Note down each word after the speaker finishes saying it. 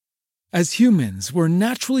As humans, we're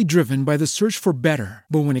naturally driven by the search for better.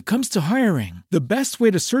 But when it comes to hiring, the best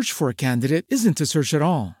way to search for a candidate isn't to search at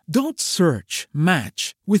all. Don't search,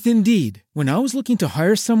 match with Indeed. When I was looking to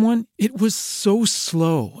hire someone, it was so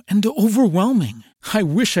slow and overwhelming. I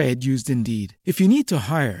wish I had used Indeed. If you need to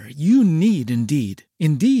hire, you need Indeed.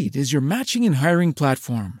 Indeed is your matching and hiring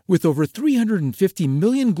platform with over 350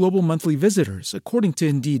 million global monthly visitors, according to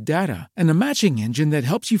Indeed data, and a matching engine that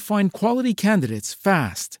helps you find quality candidates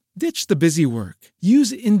fast. Ditch the busy work.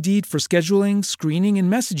 Use Indeed for scheduling, screening,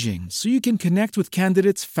 and messaging so you can connect with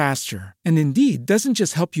candidates faster. And Indeed doesn't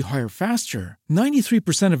just help you hire faster.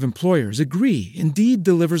 93% of employers agree Indeed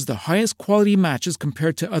delivers the highest quality matches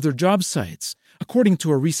compared to other job sites, according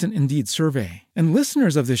to a recent Indeed survey. And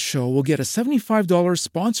listeners of this show will get a $75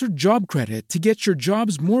 sponsored job credit to get your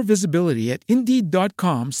jobs more visibility at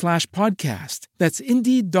Indeed.com/podcast. That's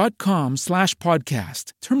Indeed.com/podcast.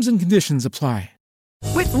 Terms and conditions apply.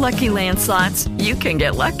 With Lucky Land Slots, you can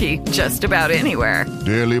get lucky just about anywhere.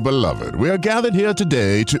 Dearly beloved, we are gathered here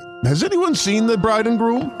today to... Has anyone seen the bride and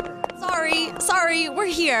groom? Sorry, we're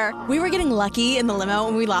here. We were getting lucky in the limo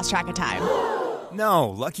and we lost track of time. No,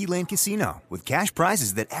 Lucky Land Casino, with cash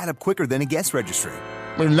prizes that add up quicker than a guest registry.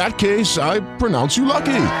 In that case, I pronounce you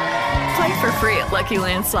lucky. Play for free at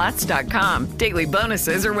LuckyLandSlots.com. Daily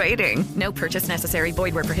bonuses are waiting. No purchase necessary.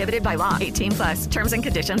 Void where prohibited by law. 18+. Terms and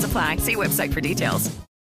conditions apply. See website for details.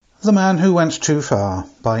 The Man Who Went Too Far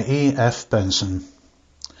by E. F. Benson.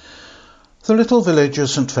 The little village of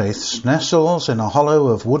St. Faith's nestles in a hollow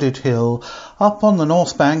of wooded hill up on the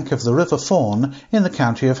north bank of the River Fawn in the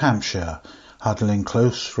county of Hampshire, huddling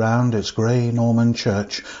close round its grey Norman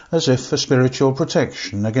church as if for spiritual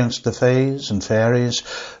protection against the fays and fairies,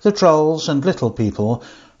 the trolls and little people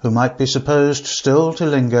who might be supposed still to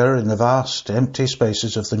linger in the vast empty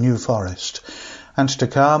spaces of the New Forest, and to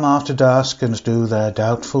come after dusk and do their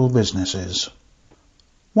doubtful businesses.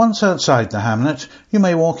 Once outside the hamlet, you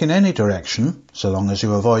may walk in any direction, so long as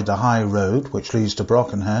you avoid the high road which leads to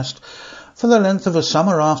Brockenhurst, for the length of a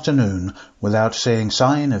summer afternoon, without seeing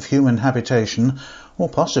sign of human habitation, or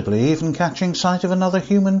possibly even catching sight of another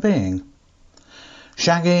human being.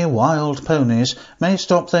 Shaggy wild ponies may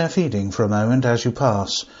stop their feeding for a moment as you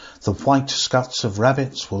pass. The white scuts of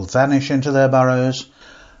rabbits will vanish into their burrows.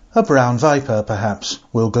 A brown viper, perhaps,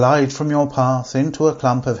 will glide from your path into a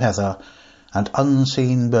clump of heather, and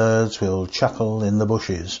unseen birds will chuckle in the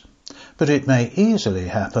bushes. But it may easily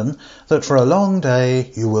happen that for a long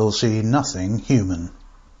day you will see nothing human.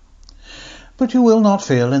 But you will not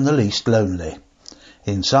feel in the least lonely.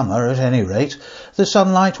 In summer, at any rate, the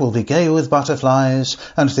sunlight will be gay with butterflies,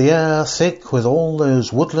 and the air thick with all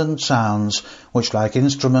those woodland sounds which, like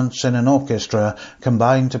instruments in an orchestra,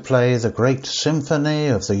 combine to play the great symphony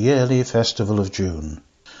of the yearly festival of June.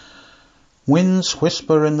 Winds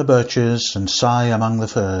whisper in the birches and sigh among the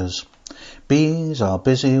firs. Bees are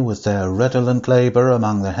busy with their redolent labour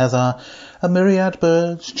among the heather, a myriad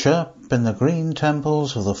birds chirp in the green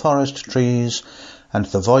temples of the forest trees, and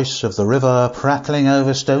the voice of the river prattling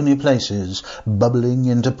over stony places, bubbling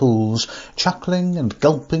into pools, chuckling and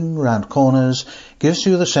gulping round corners, gives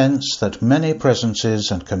you the sense that many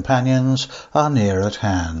presences and companions are near at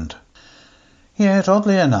hand. Yet,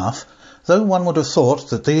 oddly enough, though one would have thought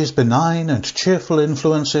that these benign and cheerful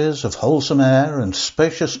influences of wholesome air and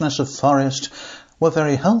spaciousness of forest were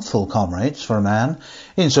very healthful comrades for a man,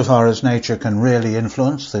 insofar as nature can really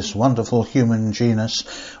influence this wonderful human genus,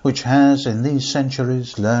 which has in these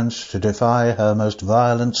centuries learned to defy her most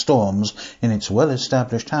violent storms in its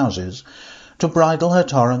well-established houses, to bridle her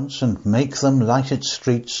torrents and make them light its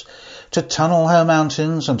streets, to tunnel her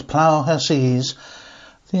mountains and plough her seas.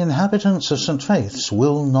 The inhabitants of St. Faith's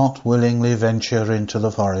will not willingly venture into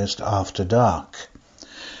the forest after dark.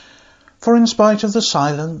 For in spite of the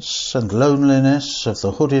silence and loneliness of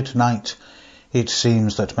the hooded night, it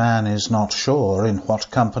seems that man is not sure in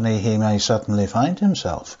what company he may suddenly find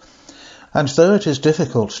himself. And though it is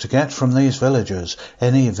difficult to get from these villagers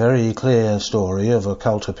any very clear story of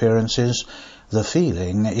occult appearances, the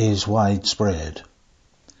feeling is widespread.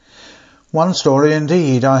 One story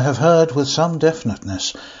indeed I have heard with some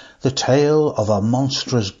definiteness, the tale of a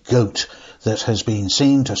monstrous goat that has been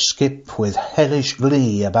seen to skip with hellish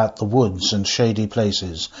glee about the woods and shady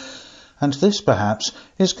places, and this perhaps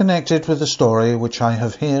is connected with the story which I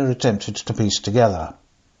have here attempted to piece together.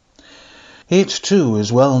 It too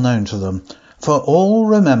is well known to them, for all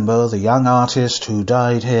remember the young artist who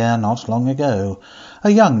died here not long ago, a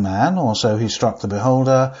young man, or so he struck the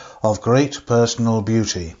beholder, of great personal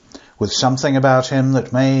beauty, with something about him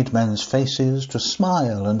that made men's faces to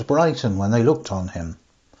smile and brighten when they looked on him.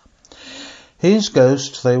 His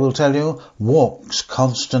ghost, they will tell you, walks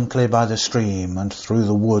constantly by the stream and through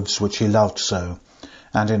the woods which he loved so,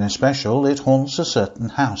 and in especial it haunts a certain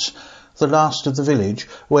house, the last of the village,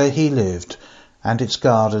 where he lived, and its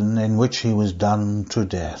garden in which he was done to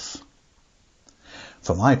death.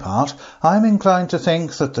 For my part, I am inclined to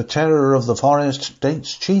think that the terror of the forest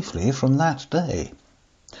dates chiefly from that day.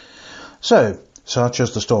 So, such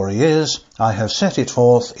as the story is, I have set it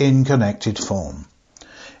forth in connected form.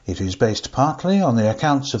 It is based partly on the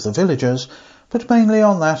accounts of the villagers, but mainly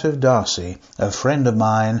on that of Darcy, a friend of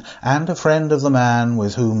mine and a friend of the man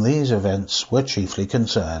with whom these events were chiefly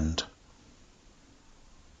concerned.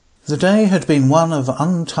 The day had been one of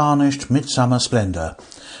untarnished midsummer splendour,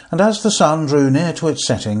 and as the sun drew near to its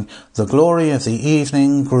setting, the glory of the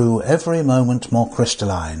evening grew every moment more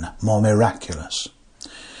crystalline, more miraculous.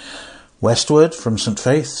 Westward from St.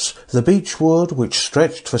 Faith's, the beech wood, which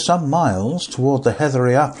stretched for some miles toward the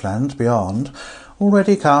heathery upland beyond,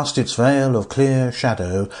 already cast its veil of clear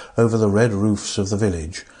shadow over the red roofs of the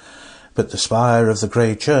village, but the spire of the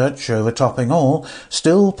grey church, overtopping all,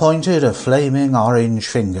 still pointed a flaming orange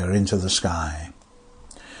finger into the sky.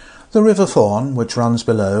 The River Fawn, which runs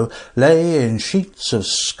below, lay in sheets of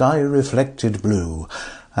sky-reflected blue,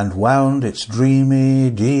 and wound its dreamy,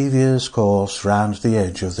 devious course round the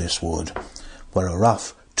edge of this wood, where a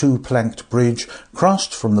rough, two-planked bridge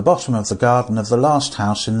crossed from the bottom of the garden of the last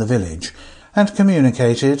house in the village, and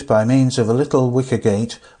communicated by means of a little wicker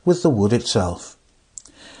gate with the wood itself.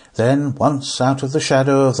 Then, once out of the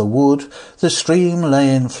shadow of the wood, the stream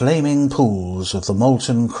lay in flaming pools of the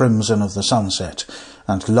molten crimson of the sunset,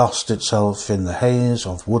 and lost itself in the haze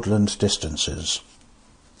of woodland distances.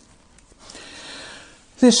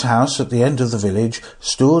 This house at the end of the village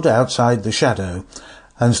stood outside the shadow,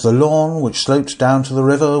 and the lawn which sloped down to the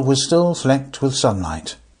river was still flecked with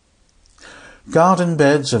sunlight. Garden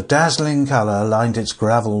beds of dazzling colour lined its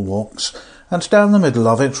gravel walks, and down the middle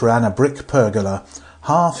of it ran a brick pergola,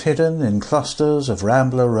 half hidden in clusters of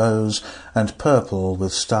rambler rose and purple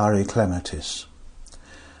with starry clematis.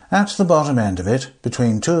 At the bottom end of it,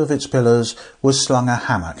 between two of its pillars, was slung a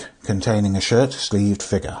hammock containing a shirt-sleeved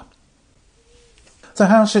figure. The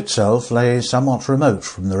house itself lay somewhat remote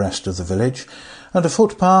from the rest of the village, and a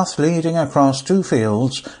footpath leading across two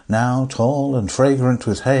fields, now tall and fragrant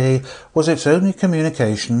with hay, was its only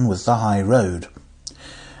communication with the high road.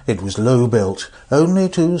 It was low built, only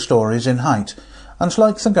 2 stories in height, and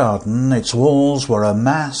like the garden, its walls were a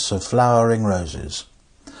mass of flowering roses.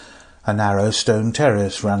 A narrow stone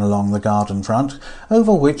terrace ran along the garden front,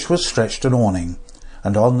 over which was stretched an awning,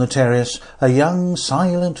 and on the terrace a young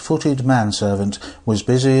silent-footed manservant was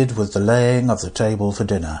busied with the laying of the table for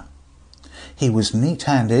dinner. He was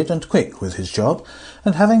neat-handed and quick with his job,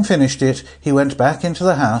 and having finished it, he went back into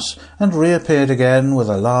the house and reappeared again with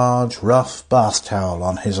a large, rough bath-towel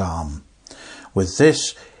on his arm. With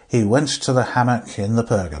this, he went to the hammock in the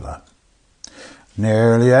pergola.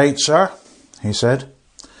 "Nearly 8, sir," he said.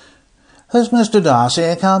 "Has Mr.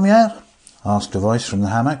 Darcy come yet?" asked a voice from the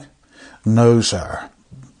hammock. "No, sir."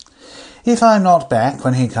 "If I'm not back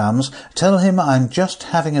when he comes, tell him I'm just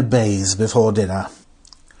having a bathe before dinner."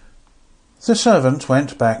 The servant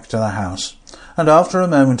went back to the house, and after a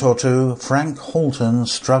moment or two Frank Halton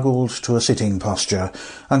struggled to a sitting posture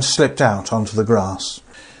and slipped out onto the grass.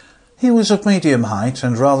 He was of medium height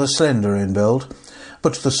and rather slender in build,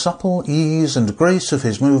 but the supple ease and grace of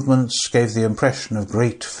his movements gave the impression of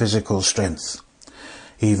great physical strength.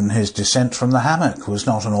 Even his descent from the hammock was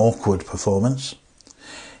not an awkward performance.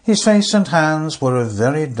 His face and hands were of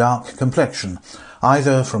very dark complexion,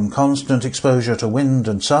 either from constant exposure to wind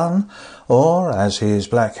and sun, or, as his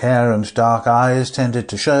black hair and dark eyes tended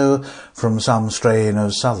to show, from some strain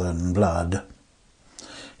of southern blood.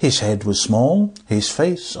 His head was small, his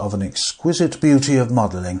face of an exquisite beauty of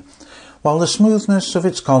modelling, while the smoothness of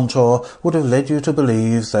its contour would have led you to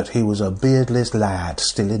believe that he was a beardless lad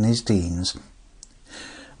still in his teens.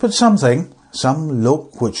 But something, some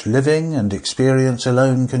look which living and experience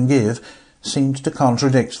alone can give, seemed to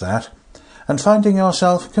contradict that, and finding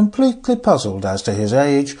yourself completely puzzled as to his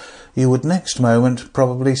age, you would next moment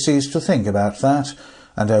probably cease to think about that,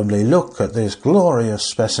 and only look at this glorious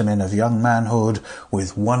specimen of young manhood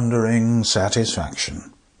with wondering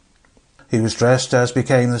satisfaction. He was dressed as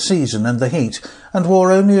became the season and the heat, and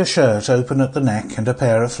wore only a shirt open at the neck and a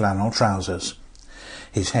pair of flannel trousers.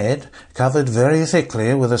 His head, covered very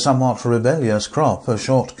thickly with a somewhat rebellious crop of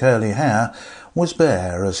short curly hair, was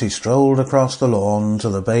bare as he strolled across the lawn to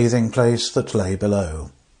the bathing place that lay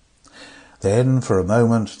below. Then for a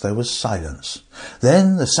moment there was silence,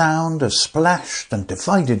 then the sound of splashed and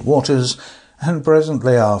divided waters, and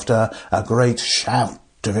presently after a great shout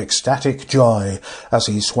of ecstatic joy as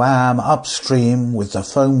he swam upstream with the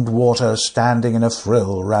foamed water standing in a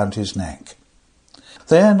frill round his neck.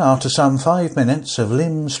 Then, after some 5 minutes of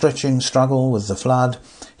limb-stretching struggle with the flood,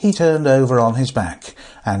 he turned over on his back,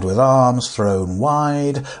 and with arms thrown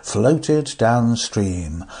wide, floated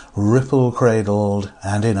downstream, ripple-cradled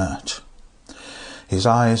and inert. His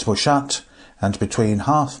eyes were shut, and between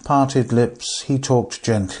half-parted lips he talked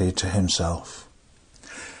gently to himself.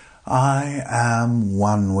 "I am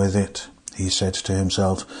one with it," he said to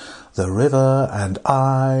himself. "The river and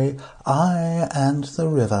I and the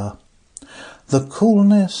river. The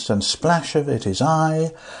coolness and splash of it is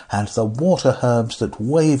I, and the water herbs that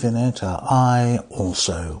wave in it are I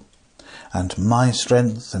also. And my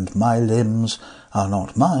strength and my limbs are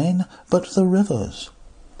not mine, but the river's.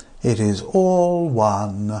 It is all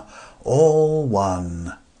one,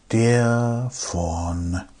 dear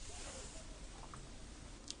fawn."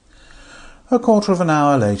 A quarter of an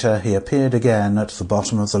hour later he appeared again at the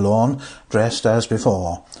bottom of the lawn, dressed as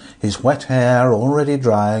before, his wet hair already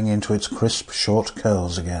drying into its crisp short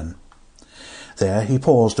curls again. There he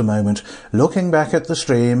paused a moment, looking back at the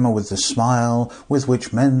stream with the smile with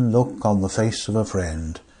which men look on the face of a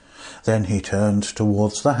friend. Then he turned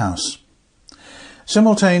towards the house.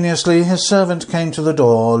 Simultaneously his servant came to the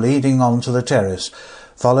door, leading on to the terrace,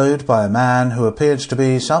 followed by a man who appeared to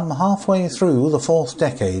be some halfway through the 4th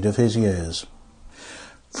decade of his years.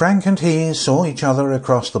 Frank and he saw each other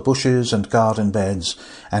across the bushes and garden beds,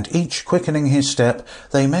 and each quickening his step,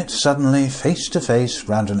 they met suddenly face to face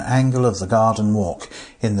round an angle of the garden walk,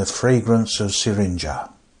 in the fragrance of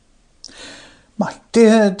syringa. "My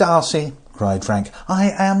dear Darcy," cried Frank,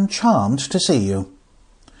 "I am charmed to see you."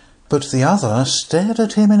 But the other stared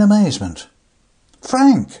at him in amazement.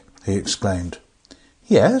 "Frank!" he exclaimed.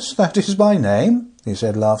 "Yes, that is my name," he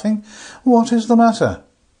said, laughing. "What is the matter?"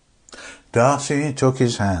 Darcy took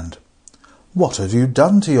his hand. "What have you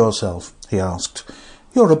done to yourself?" he asked.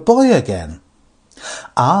 "You're a boy again."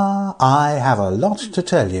 "Ah, I have a lot to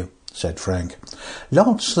tell you," said Frank.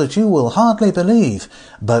 "Lots that you will hardly believe,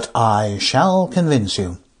 but I shall convince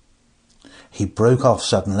you." He broke off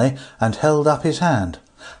suddenly and held up his hand.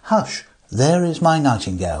 "Hush, there is my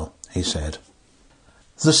nightingale," he said.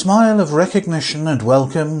 The smile of recognition and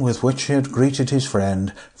welcome with which he had greeted his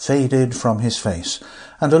friend faded from his face,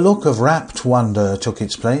 and a look of rapt wonder took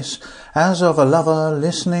its place, as of a lover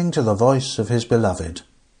listening to the voice of his beloved.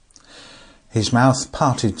 His mouth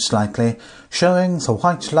parted slightly, showing the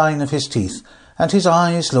white line of his teeth, and his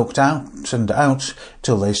eyes looked out and out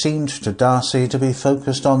till they seemed to Darcy to be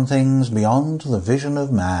focused on things beyond the vision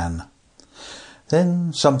of man.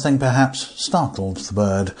 Then something perhaps startled the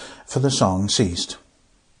bird, for the song ceased.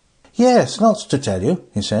 "Yes, lots to tell you,"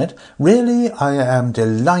 he said. "Really, I am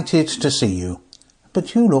delighted to see you.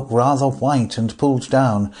 But you look rather white and pulled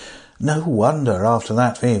down. No wonder after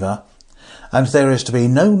that fever. And there is to be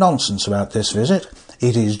no nonsense about this visit.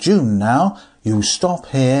 It is June now. You stop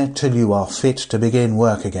here till you are fit to begin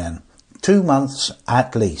work again. 2 months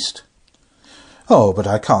at least." "Oh, but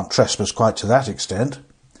I can't trespass quite to that extent."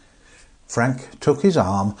 Frank took his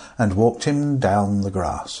arm and walked him down the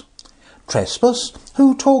grass. "Trespass?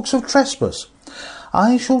 Who talks of trespass?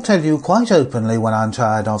 I shall tell you quite openly when I'm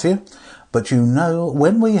tired of you. But you know,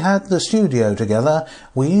 when we had the studio together,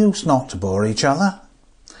 we used not to bore each other.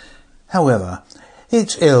 However,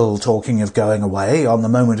 it's ill talking of going away on the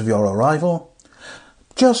moment of your arrival.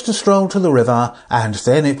 Just a stroll to the river, and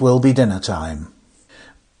then it will be dinner time."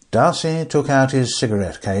 Darcy took out his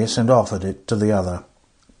cigarette case and offered it to the other.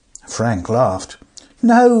 Frank laughed.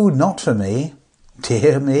 "No, not for me."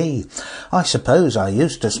 "Dear me, I suppose I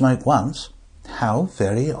used to smoke once. How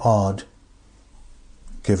very odd."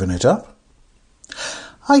 "Given it up?"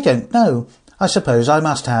 "I don't know. I suppose I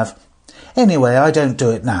must have. Anyway, I don't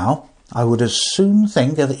do it now. I would as soon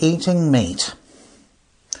think of eating meat."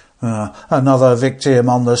 Another victim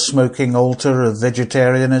on the smoking altar of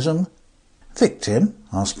vegetarianism?" "Victim?"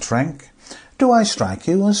 asked Frank. "Do I strike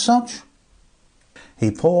you as such?"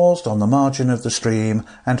 He paused on the margin of the stream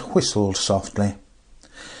and whistled softly.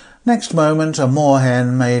 Next moment a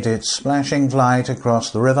moorhen made its splashing flight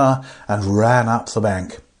across the river and ran up the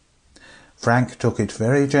bank. Frank took it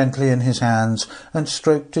very gently in his hands and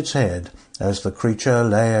stroked its head as the creature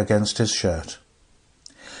lay against his shirt.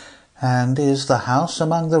 "And is the house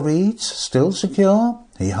among the reeds still secure?"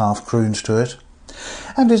 he half crooned to it.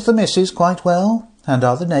 "And is the missus quite well? And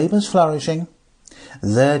are the neighbours flourishing?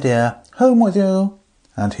 There, dear, home with you!"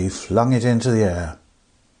 And he flung it into the air.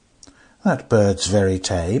 "That bird's very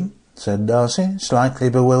tame," said Darcy, slightly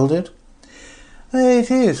bewildered.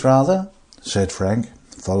 "It is, rather," said Frank,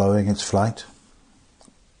 following its flight.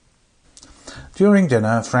 During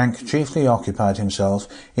dinner, Frank chiefly occupied himself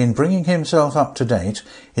in bringing himself up to date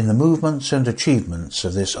in the movements and achievements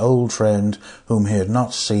of this old friend whom he had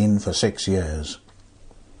not seen for 6 years.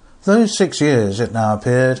 Those 6 years, it now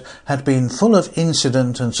appeared, had been full of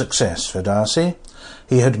incident and success for Darcy.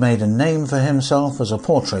 He had made a name for himself as a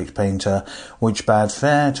portrait painter, which bade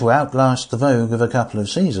fair to outlast the vogue of a couple of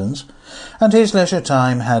seasons, and his leisure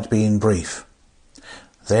time had been brief.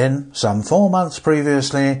 Then, some 4 months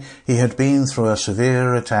previously, he had been through a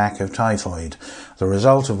severe attack of typhoid, the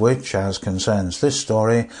result of which, as concerns this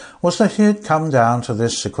story, was that he had come down to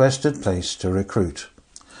this sequestered place to recruit.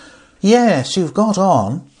 "Yes, you've got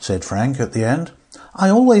on," said Frank at the end. "I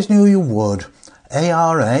always knew you would.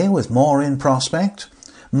 ARA with more in prospect.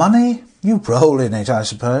 Money? You roll in it, I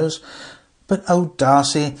suppose. But, oh,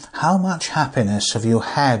 Darcy, how much happiness have you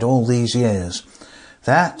had all these years?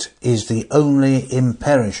 That is the only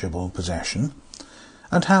imperishable possession.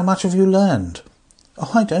 And how much have you learned? Oh,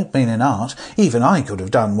 I don't mean in art. Even I could have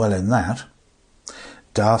done well in that."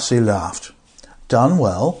 Darcy laughed. "Done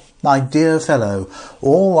well? My dear fellow,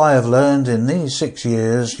 all I have learned in these 6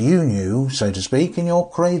 years you knew, so to speak, in your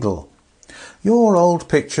cradle. Your old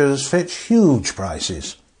pictures fetch huge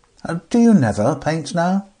prices. Do you never paint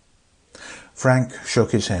now?" Frank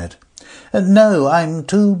shook his head. "No, I'm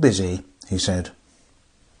too busy," he said.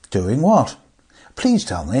 "Doing what? Please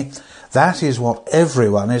tell me. That is what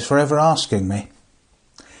everyone is forever asking me."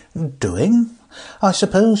 "Doing? I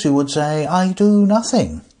suppose you would say I do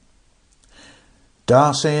nothing."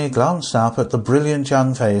 Darcy glanced up at the brilliant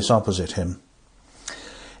young face opposite him.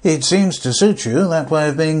 "It seems to suit you, that way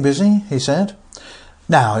of being busy," he said.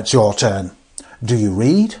 "Now it's your turn. Do you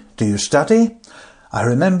read? Do you study? I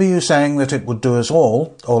remember you saying that it would do us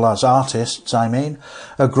all us artists, I mean,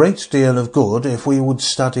 a great deal of good if we would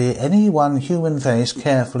study any one human face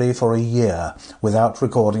carefully for a year without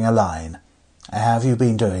recording a line. Have you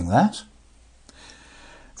been doing that?"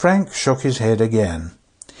 Frank shook his head again.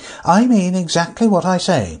 "I mean exactly what I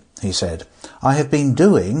say," he said. "I have been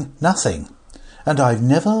doing nothing, and I've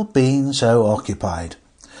never been so occupied.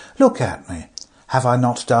 Look at me. Have I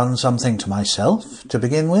not done something to myself, to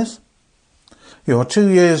begin with?" "You're 2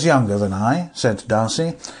 years younger than I," said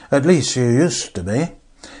Darcy. "At least you used to be.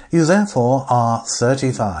 You therefore are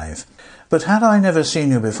 35. But had I never seen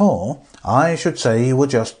you before, I should say you were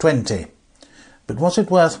just 20. But was it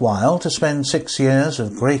worth while to spend 6 years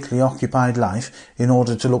of greatly occupied life in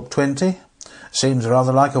order to look 20? Seems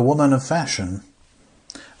rather like a woman of fashion."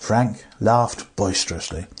 Frank laughed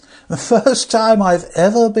boisterously. "The first time I've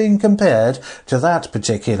ever been compared to that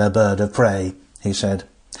particular bird of prey," he said.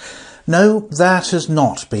 "No, that has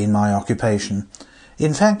not been my occupation.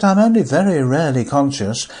 In fact, I'm only very rarely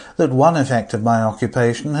conscious that one effect of my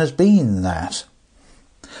occupation has been that.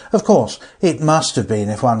 Of course, it must have been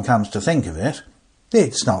if one comes to think of it.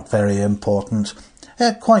 It's not very important.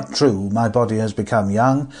 Quite true, my body has become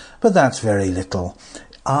young, but that's very little.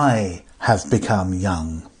 I have become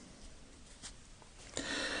young."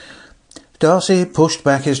 Darcy pushed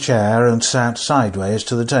back his chair and sat sideways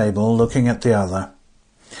to the table, looking at the other.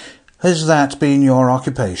 "Has that been your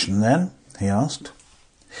occupation, then?" he asked.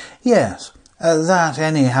 "Yes, that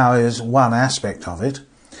anyhow is one aspect of it.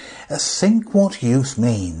 Think what youth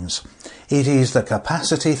means. It is the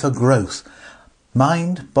capacity for growth.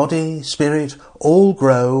 Mind, body, spirit, all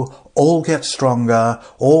grow, all get stronger,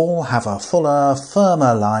 all have a fuller,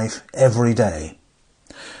 firmer life every day.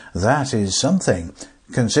 That is something,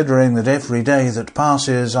 considering that every day that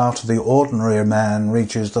passes after the ordinary man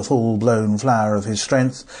reaches the full-blown flower of his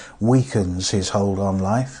strength weakens his hold on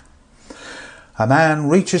life. A man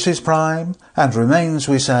reaches his prime, and remains,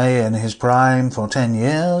 we say, in his prime for 10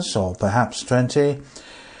 years, or perhaps 20,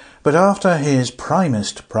 but after his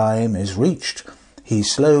primest prime is reached, he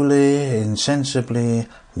slowly, insensibly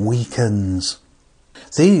weakens.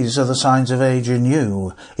 These are the signs of age in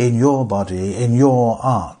you, in your body, in your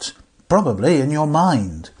art, probably in your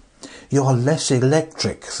mind. You're less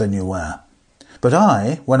electric than you were. But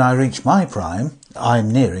when I reach my prime,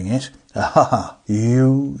 I'm nearing it.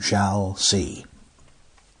 You shall see."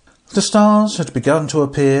 The stars had begun to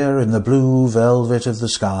appear in the blue velvet of the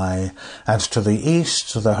sky, and to the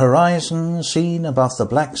east the horizon, seen above the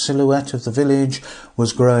black silhouette of the village,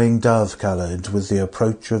 was growing dove-coloured with the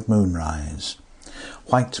approach of moonrise.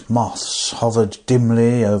 White moths hovered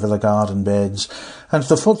dimly over the garden beds, and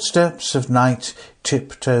the footsteps of night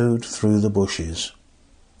tiptoed through the bushes.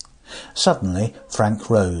 Suddenly Frank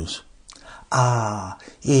rose.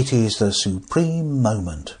 It is the supreme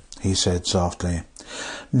moment," he said softly.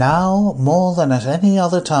 "Now, more than at any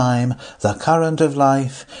other time, the current of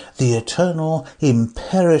life, the eternal,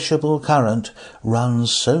 imperishable current,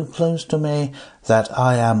 runs so close to me that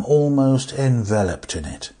I am almost enveloped in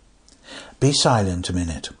it. Be silent a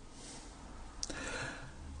minute."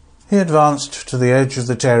 He advanced to the edge of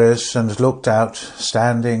the terrace and looked out,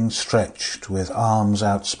 standing stretched with arms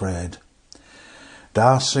outspread.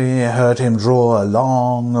 Darcy heard him draw a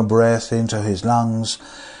long breath into his lungs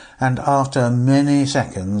and after many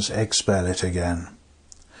seconds expel it again.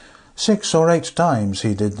 6 or 8 times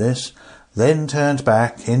he did this, then turned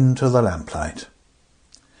back into the lamplight.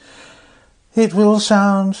 "It will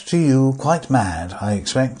sound to you quite mad, I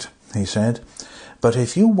expect," he said, "but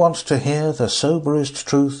if you want to hear the soberest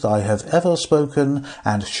truth I have ever spoken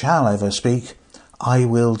and shall ever speak, I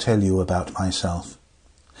will tell you about myself.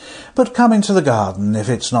 But come into the garden if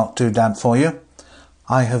it's not too damp for you.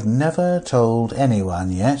 I have never told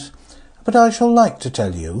anyone yet, but I shall like to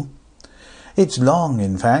tell you. It's long,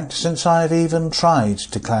 in fact, since I've even tried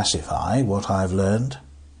to classify what I've learned."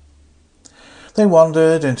 They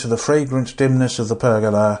wandered into the fragrant dimness of the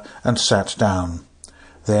pergola and sat down.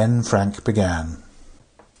 Then Frank began.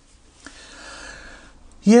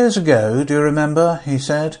 "Years ago, do you remember," he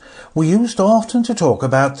said, "we used often to talk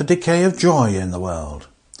about the decay of joy in the world.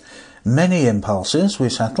 Many impulses, we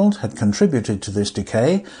settled, had contributed to this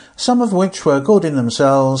decay, some of which were good in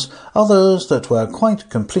themselves, others that were quite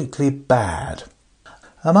completely bad.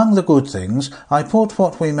 Among the good things I put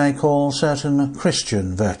what we may call certain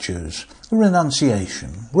Christian virtues: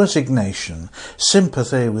 renunciation, resignation,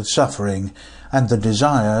 sympathy with suffering, and the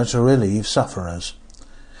desire to relieve sufferers.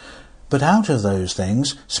 But out of those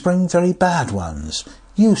things spring very bad ones,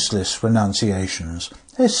 useless renunciations,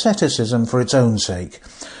 asceticism for its own sake,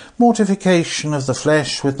 mortification of the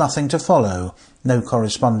flesh with nothing to follow, no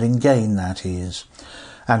corresponding gain, that is,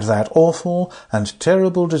 and that awful and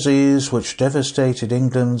terrible disease which devastated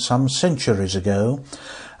England some centuries ago,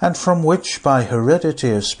 and from which by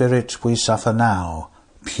heredity of spirit we suffer now,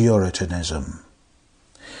 Puritanism.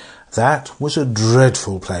 That was a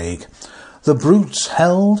dreadful plague. The brutes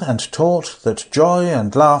held and taught that joy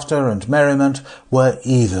and laughter and merriment were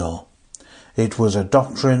evil. It was a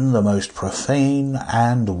doctrine the most profane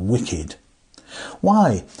and wicked.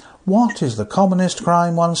 Why, what is the commonest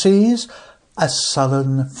crime one sees? A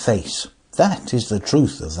sullen face. That is the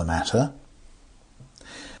truth of the matter.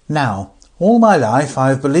 Now, all my life I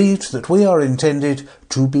have believed that we are intended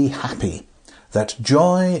to be happy, that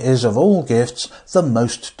joy is of all gifts the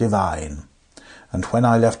most divine. And when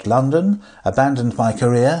I left London, abandoned my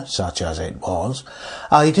career, such as it was,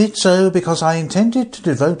 I did so because I intended to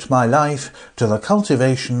devote my life to the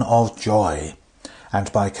cultivation of joy,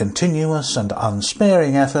 and by continuous and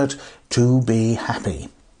unsparing effort to be happy.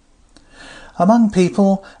 Among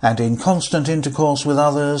people, and in constant intercourse with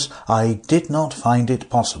others, I did not find it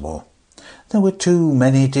possible. There were too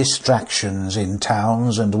many distractions in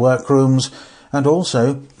towns and workrooms, and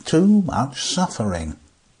also too much suffering.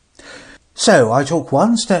 So I took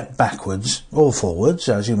one step backwards, or forwards,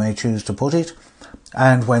 as you may choose to put it,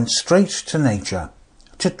 and went straight to nature,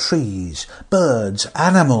 to trees, birds,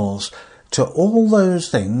 animals, to all those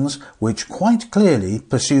things which quite clearly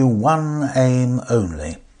pursue one aim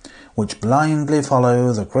only, which blindly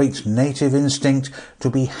follow the great native instinct to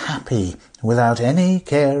be happy without any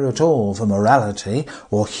care at all for morality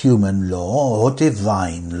or human law or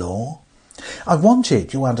divine law. I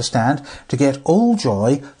wanted, you understand, to get all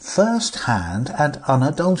joy first-hand and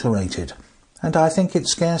unadulterated, and I think it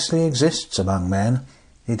scarcely exists among men.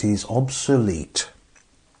 It is obsolete.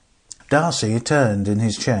 Darcy turned in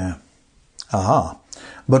his chair. "Ah,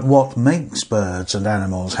 but what makes birds and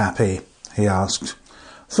animals happy?" he asked.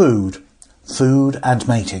 "Food and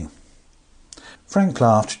mating." Frank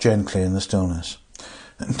laughed gently in the stillness.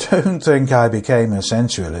 "Don't think I became a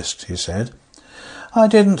sensualist," he said. "I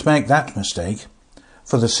didn't make that mistake,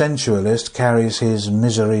 for the sensualist carries his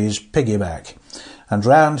miseries piggyback, and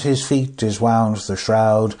round his feet is wound the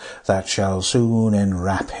shroud that shall soon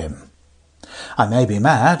enwrap him. I may be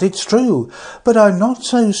mad, it's true, but I'm not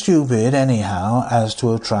so stupid anyhow as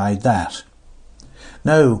to have tried that.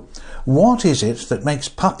 No, what is it that makes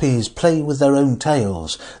puppies play with their own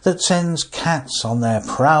tails, that sends cats on their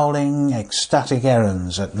prowling, ecstatic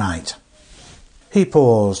errands at night?" He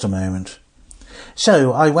paused a moment.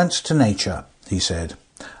 "So I went to nature," he said.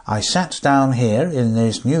 "I sat down here in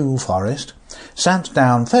this new forest, sat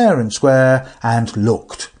down fair and square, and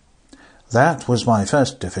looked. That was my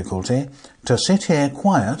first difficulty, to sit here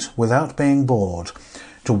quiet without being bored,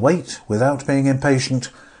 to wait without being impatient,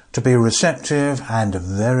 to be receptive and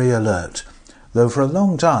very alert, though for a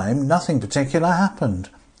long time nothing particular happened.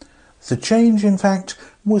 The change, in fact,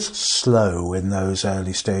 was slow in those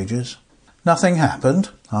early stages." "Nothing happened?"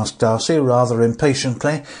 asked Darcy rather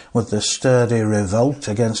impatiently, with the sturdy revolt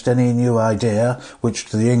against any new idea which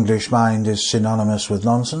to the English mind is synonymous with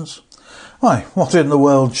nonsense. Why, what in the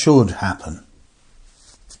world should happen?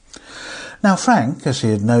 Now Frank, as he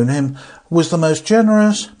had known him, was the most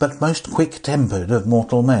generous but most quick-tempered of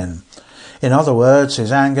mortal men. In other words,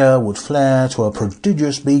 his anger would flare to a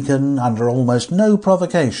prodigious beacon under almost no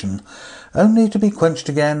provocation, only to be quenched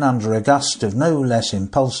again under a gust of no less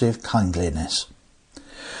impulsive kindliness.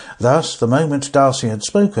 Thus, the moment Darcy had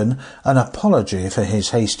spoken, an apology for his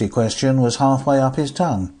hasty question was halfway up his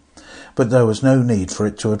tongue. But there was no need for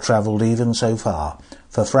it to have travelled even so far,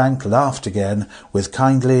 for Frank laughed again with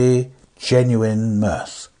kindly, genuine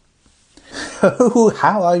mirth. "Oh,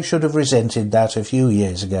 how I should have resented that a few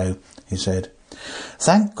years ago," he said.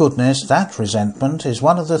 "Thank goodness that resentment is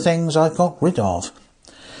one of the things I've got rid of.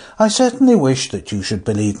 I certainly wish that you should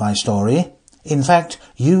believe my story. In fact,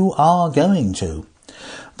 you are going to.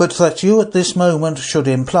 But that you at this moment should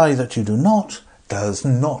imply that you do not, does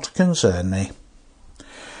not concern me."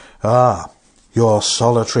 "Ah, your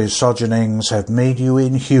solitary sojournings have made you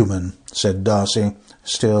inhuman," said Darcy,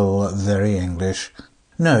 still very English.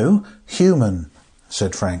 "No, human,"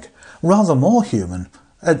 said Frank. "Rather more human.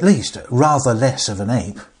 At least, rather less of an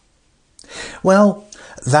ape." "Well,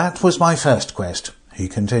 that was my first quest," he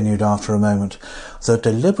continued after a moment, "the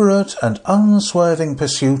deliberate and unswerving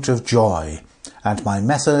pursuit of joy, and my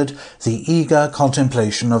method, the eager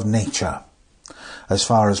contemplation of nature. As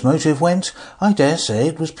far as motive went, I dare say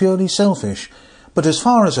it was purely selfish, but as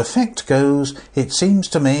far as effect goes, it seems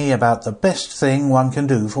to me about the best thing one can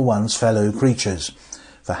do for one's fellow creatures,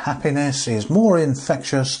 for happiness is more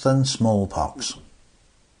infectious than smallpox.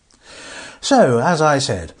 So, as I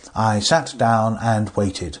said, I sat down and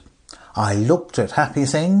waited. I looked at happy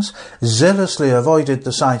things, zealously avoided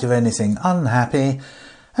the sight of anything unhappy,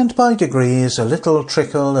 and by degrees a little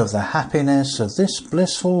trickle of the happiness of this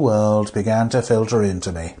blissful world began to filter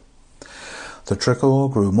into me. The trickle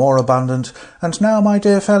grew more abundant, and now, my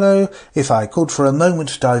dear fellow, if I could for a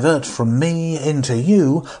moment divert from me into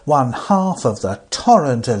you 1/2 of the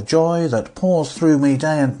torrent of joy that pours through me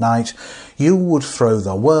day and night, you would throw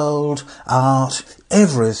the world, art,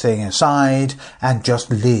 everything aside, and just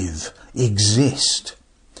live, exist.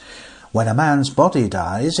 When a man's body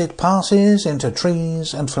dies, it passes into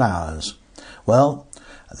trees and flowers. Well,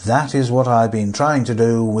 that is what I've been trying to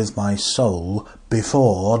do with my soul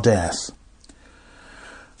before death."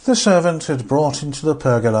 The servant had brought into the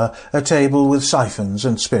pergola a table with siphons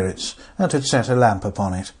and spirits, and had set a lamp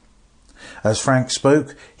upon it. As Frank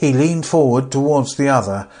spoke, he leaned forward towards the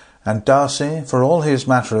other, and Darcy, for all his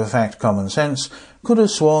matter-of-fact common sense, could have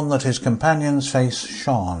sworn that his companion's face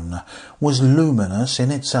shone, was luminous in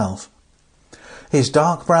itself. His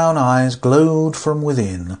dark brown eyes glowed from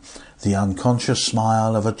within. The unconscious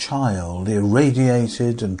smile of a child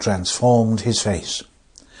irradiated and transformed his face.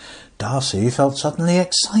 Darcy felt suddenly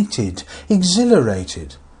excited,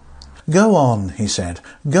 exhilarated. "Go on," he said,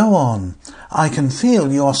 "go on. I can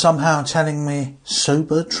feel you're somehow telling me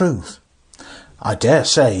sober truth. I dare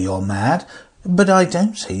say you're mad, but I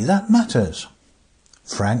don't see that matters."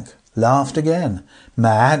 Frank laughed again.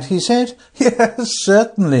 "Mad," he said. "Yes,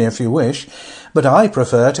 certainly, if you wish, but I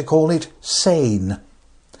prefer to call it sane.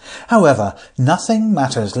 However, nothing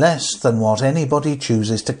matters less than what anybody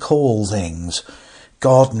chooses to call things.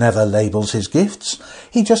 God never labels his gifts.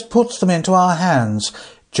 He just puts them into our hands,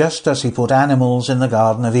 just as he put animals in the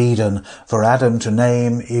Garden of Eden for Adam to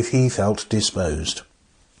name if he felt disposed.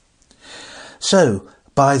 So,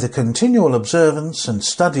 by the continual observance and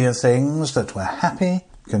study of things that were happy,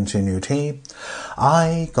 continued he,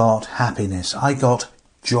 I got happiness, I got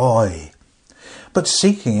joy. But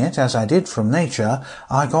seeking it as I did from nature,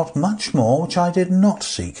 I got much more which I did not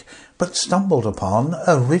seek, but stumbled upon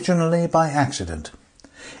originally by accident.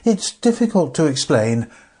 It's difficult to explain,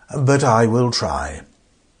 but I will try.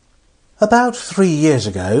 About 3 years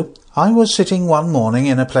ago, I was sitting one morning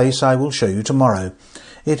in a place I will show you tomorrow.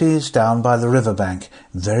 It is down by the river bank,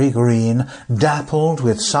 very green, dappled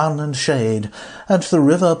with sun and shade, and the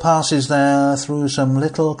river passes there through some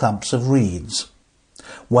little clumps of reeds.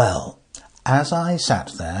 Well, as I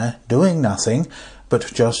sat there, doing nothing,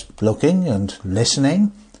 but just looking and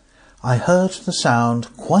listening, I heard the sound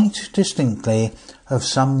quite distinctly of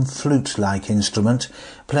some flute-like instrument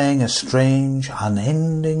playing a strange,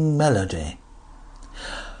 unending melody.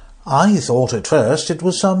 I thought at first it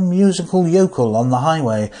was some musical yokel on the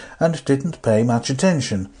highway, and didn't pay much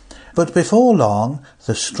attention, but before long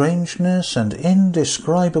the strangeness and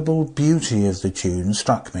indescribable beauty of the tune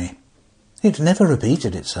struck me. It never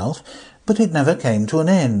repeated itself, but it never came to an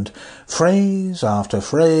end. Phrase after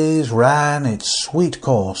phrase ran its sweet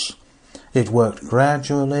course. It worked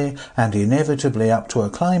gradually and inevitably up to a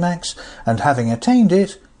climax, and having attained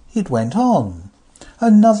it, it went on.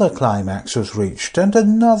 Another climax was reached, and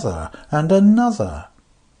another, and another.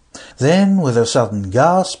 Then, with a sudden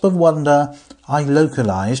gasp of wonder, I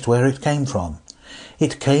localized where it came from.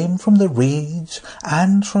 It came from the reeds,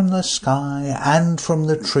 and from the sky, and from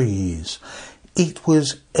the trees. It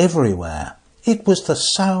was everywhere. It was the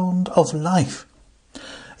sound of life.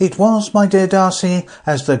 It was, my dear Darcy,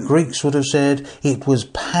 as the Greeks would have said, it was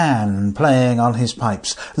Pan playing on his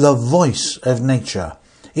pipes, the voice of nature.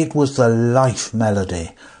 It was the life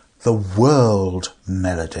melody, the world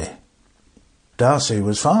melody. Darcy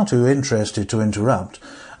was far too interested to interrupt,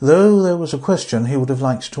 though there was a question he would have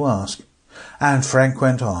liked to ask. And Frank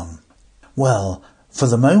went on. Well, for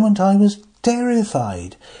the moment I was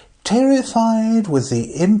terrified with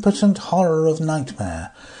the impotent horror of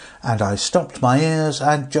nightmare, and I stopped my ears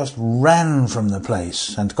and just ran from the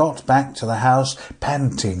place and got back to the house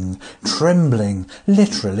panting, trembling,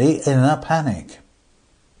 literally in a panic.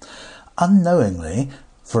 Unknowingly,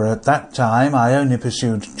 for at that time I only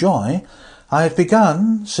pursued joy, I had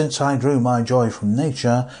begun, since I drew my joy from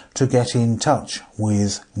nature, to get in touch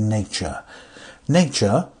with nature.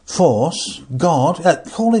 Nature, force, God,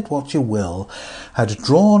 call it what you will, had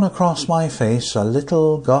drawn across my face a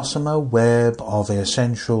little gossamer web of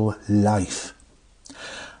essential life.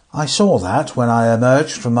 I saw that when I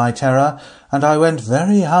emerged from my terror, and I went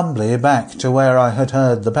very humbly back to where I had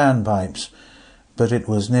heard the panpipes. But it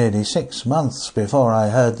was nearly 6 months before I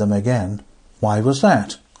heard them again. Why was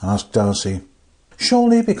that? Asked Darcy.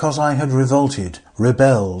 Surely because I had revolted,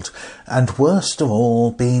 rebelled, and worst of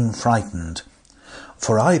all, been frightened.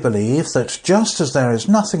 For I believe that just as there is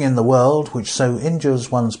nothing in the world which so injures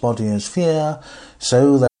one's body as fear,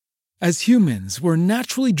 so there... As humans, we're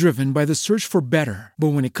naturally driven by the search for better.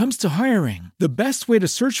 But when it comes to hiring, the best way to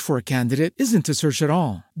search for a candidate isn't to search at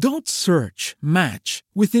all. Don't search, match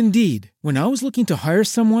with Indeed. When I was looking to hire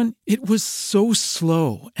someone, it was so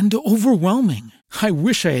slow and overwhelming. I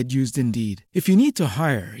wish I had used Indeed. If you need to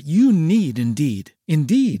hire, you need Indeed.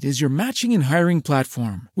 Indeed is your matching and hiring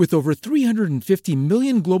platform with over 350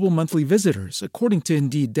 million global monthly visitors, according to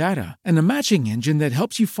Indeed data, and a matching engine that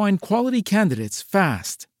helps you find quality candidates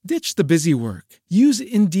fast. Ditch the busy work. Use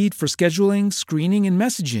Indeed for scheduling, screening, and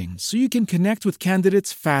messaging so you can connect with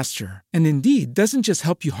candidates faster. And Indeed doesn't just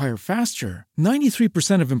help you hire faster.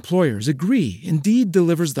 93% of employers agree Indeed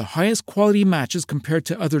delivers the highest quality matches compared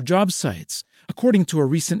to other job sites, according to a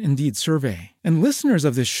recent Indeed survey. And listeners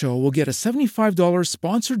of this show will get a $75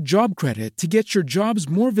 sponsored job credit to get your jobs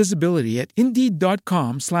more visibility at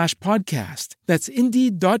Indeed.com/podcast. That's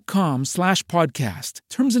Indeed.com/podcast.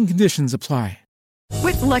 Terms and conditions apply.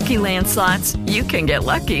 With Lucky Land Slots, you can get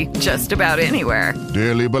lucky just about anywhere.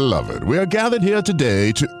 Dearly beloved, we are gathered here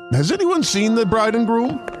today to... Has anyone seen the bride and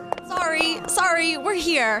groom? Sorry, we're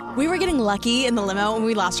here. We were getting lucky in the limo and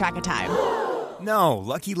we lost track of time. No,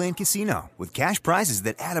 Lucky Land Casino, with cash prizes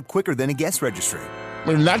that add up quicker than a guest registry.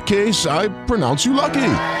 In that case, I pronounce you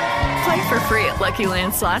lucky. Play for free at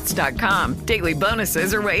LuckyLandSlots.com. Daily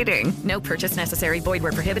bonuses are waiting. No purchase necessary. Void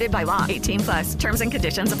where prohibited by law. 18+. Terms and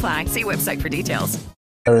conditions apply. See website for details.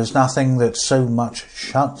 There is nothing that so much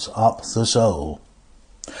shuts up the soul.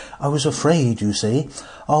 I was afraid, you see,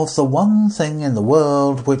 of the one thing in the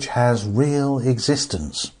world which has real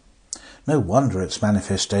existence. No wonder its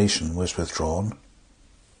manifestation was withdrawn.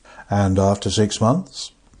 And after 6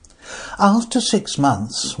 months? After 6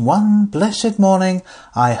 months, one blessed morning,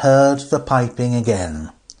 I heard the piping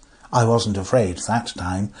again. I wasn't afraid that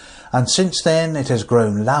time, and since then it has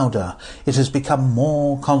grown louder, it has become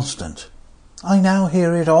more constant. I now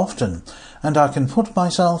hear it often, and I can put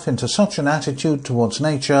myself into such an attitude towards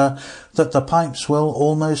nature that the pipes will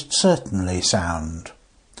almost certainly sound.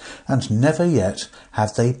 And never yet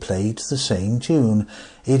have they played the same tune.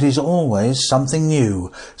 It is always something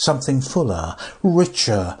new, something fuller,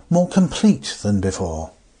 richer, more complete than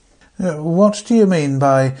before. What do you mean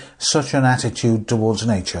by such an attitude towards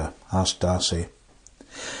nature? Asked Darcy.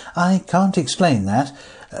 I can't explain that,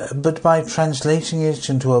 but by translating it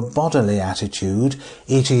into a bodily attitude,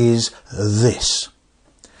 it is this.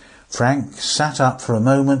 Frank sat up for a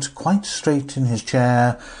moment quite straight in his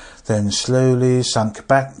chair, then slowly sunk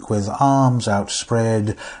back with arms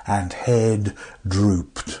outspread and head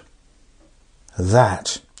drooped.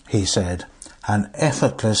 That, he said, an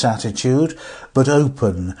effortless attitude, but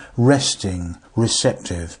open, resting,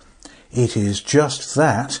 receptive. It is just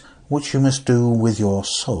that which you must do with your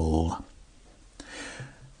soul.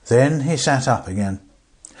 Then he sat up again.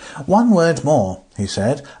 One word more, he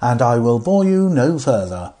said, and I will bore you no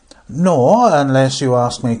further. Nor, unless you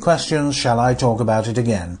ask me questions, shall I talk about it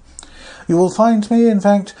again. You will find me, in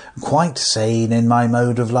fact, quite sane in my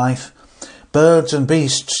mode of life. Birds and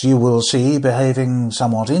beasts you will see behaving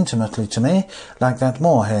somewhat intimately to me, like that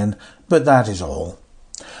moorhen, but that is all.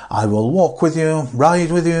 I will walk with you,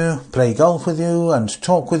 ride with you, play golf with you, and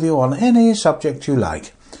talk with you on any subject you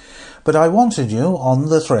like. But I wanted you, on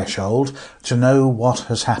the threshold, to know what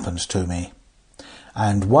has happened to me.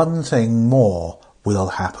 And one thing more will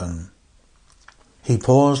happen. He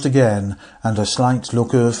paused again, and a slight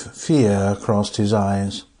look of fear crossed his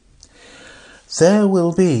eyes. There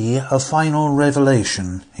will be a final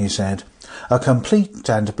revelation, he said, a complete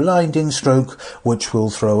and blinding stroke which will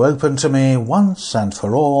throw open to me once and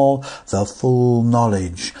for all the full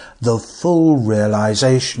knowledge, the full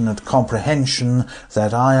realization and comprehension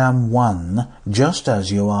that I am one, just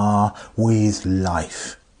as you are, with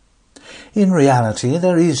life. In reality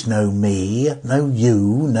there is no me, no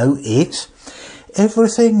you, no it.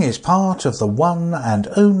 Everything is part of the one and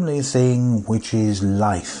only thing which is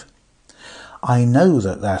life. I know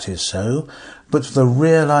that that is so, but the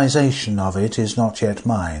realization of it is not yet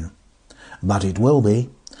mine. But it will be,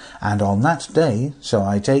 and on that day, so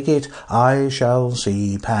I take it, I shall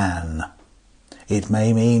see Pan. It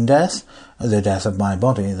may mean death, the death of my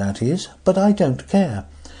body, that is, but I don't care.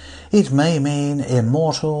 It may mean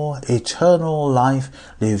immortal, eternal life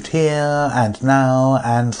lived here and now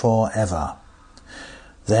and forever.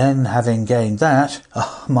 Then, having gained that,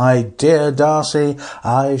 my dear Darcy,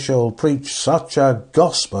 I shall preach such a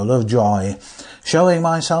gospel of joy, showing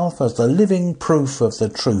myself as the living proof of the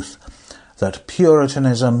truth, that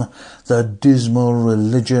Puritanism, the dismal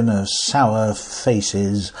religion of sour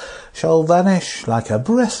faces, shall vanish like a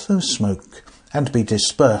breath of smoke, and be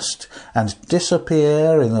dispersed and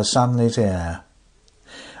disappear in the sunlit air.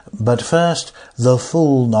 But first, the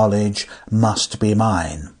full knowledge must be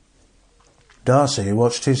mine. Darcy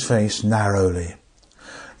watched his face narrowly.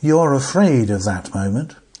 "You're afraid of that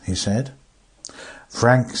moment," he said.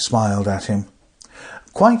 Frank smiled at him.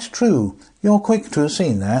 "Quite true. You're quick to have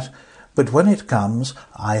seen that. But when it comes,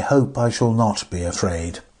 I hope I shall not be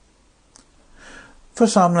afraid." For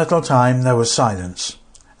some little time there was silence.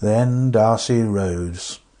 Then Darcy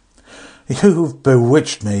rose. "You've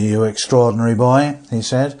bewitched me, you extraordinary boy," he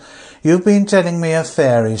said. "You've been telling me a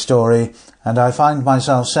fairy story, and I find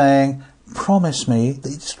myself saying, 'Promise me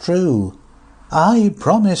it's true.'" "I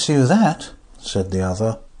promise you that," said the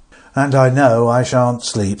other. "And I know I shan't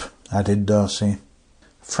sleep," added Darcy.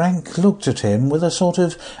 Frank looked at him with a sort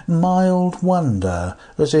of mild wonder,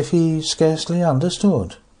 as if he scarcely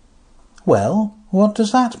understood. "Well, what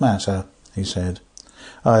does that matter?" he said.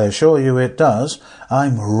 "I assure you it does.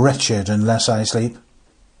 I'm wretched unless I sleep."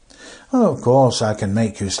 "Of course I can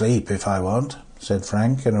make you sleep if I want," said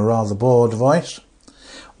Frank in a rather bored voice.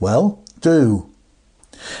 "Well, do."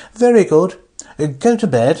 "Very good. Go to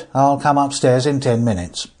bed. I'll come upstairs in 10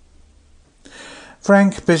 minutes.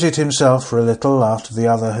 Frank busied himself for a little after the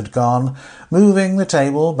other had gone, moving the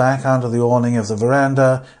table back under the awning of the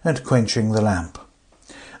veranda and quenching the lamp.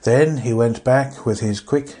 Then he went back with his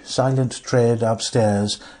quick, silent tread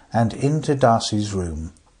upstairs and into Darcy's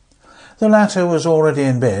room. The latter was already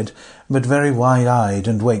in bed, but very wide-eyed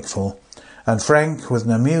and wakeful, and Frank, with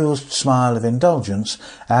an amused smile of indulgence,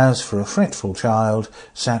 as for a fretful child,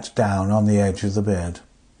 sat down on the edge of the bed.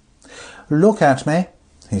 "Look at me,"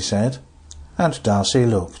 he said, and Darcy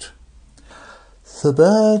looked. "The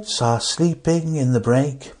birds are sleeping in the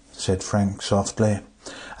brake," said Frank softly,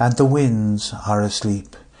 "and the winds are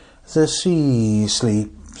asleep. The sea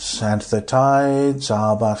sleeps, and the tides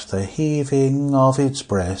are but the heaving of its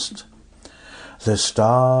breast. The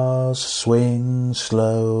stars swing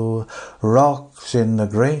slow, rocks in the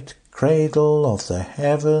great cradle of the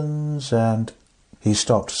heavens, and—" He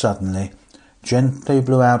stopped suddenly, gently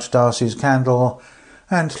blew out Darcy's candle,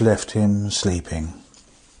 and left him sleeping.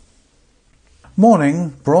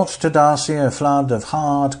 Morning brought to Darcy a flood of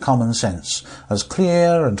hard common sense, as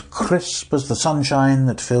clear and crisp as the sunshine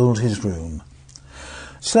that filled his room.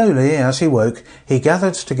 Slowly, as he woke, he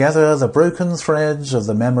gathered together the broken threads of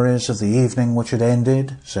the memories of the evening which had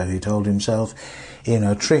ended, so he told himself, in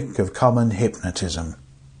a trick of common hypnotism.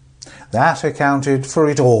 That accounted for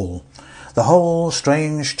it all. The whole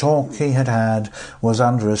strange talk he had had was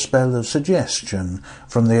under a spell of suggestion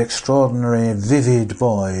from the extraordinary, vivid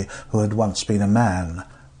boy who had once been a man.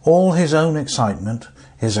 All his own excitement,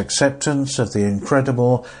 his acceptance of the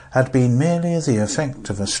incredible, had been merely the effect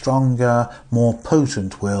of a stronger, more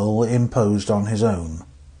potent will imposed on his own.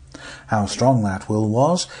 How strong that will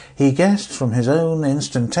was, he guessed from his own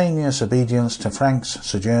instantaneous obedience to Frank's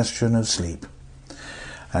suggestion of sleep.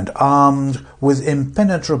 and armed with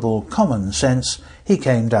impenetrable common sense, he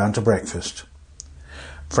came down to breakfast.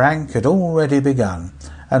 Frank had already begun,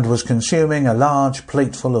 and was consuming a large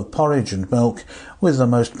plateful of porridge and milk with the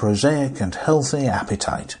most prosaic and healthy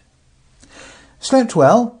appetite. "Slept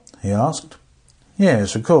well?" he asked.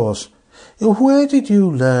 "Yes, of course. Where did you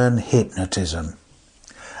learn hypnotism?"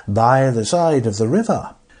 "By the side of the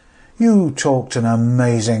river." "You talked an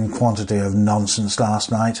amazing quantity of nonsense last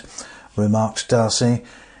night," remarked Darcy,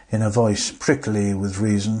 in a voice prickly with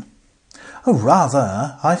reason. "Oh,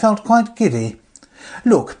 rather. I felt quite giddy.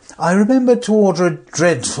 Look, I remembered to order a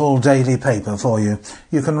dreadful daily paper for you.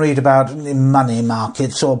 You can read about money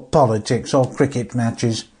markets or politics or cricket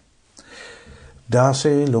matches."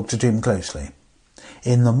 Darcy looked at him closely.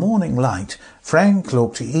 In the morning light, Frank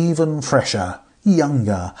looked even fresher,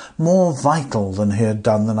 younger, more vital than he had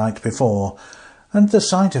done the night before, and the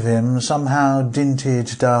sight of him somehow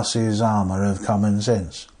dinted Darcy's armour of common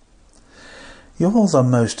sense. "You're the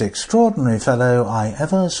most extraordinary fellow I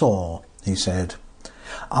ever saw," he said.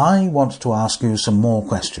 "I want to ask you some more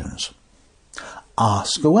questions."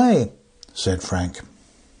 "Ask away," said Frank.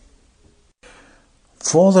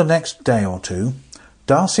 For the next day or two,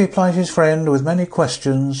 Darcy plied his friend with many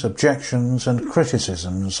questions, objections, and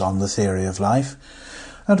criticisms on the theory of life,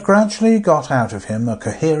 and gradually got out of him a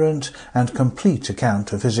coherent and complete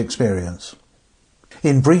account of his experience.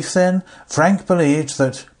 In brief, then, Frank believed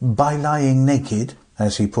that, by lying naked,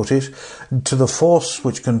 as he put it, to the force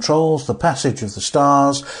which controls the passage of the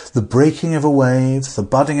stars, the breaking of a wave, the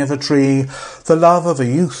budding of a tree, the love of a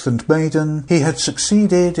youth and maiden, he had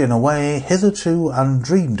succeeded in a way hitherto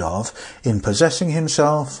undreamed of in possessing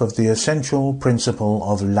himself of the essential principle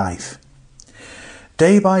of life.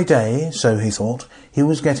 Day by day, so he thought, he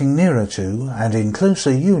was getting nearer to and in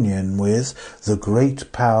closer union with the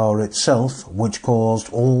great power itself which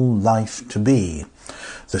caused all life to be,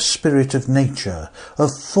 the spirit of nature,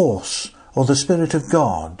 of force, or the spirit of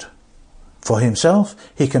God. For himself,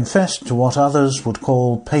 he confessed to what others would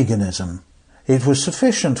call paganism. It was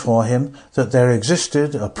sufficient for him that there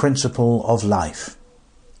existed a principle of life.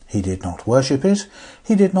 He did not worship it,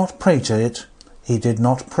 he did not pray to it, he did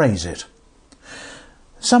not praise it.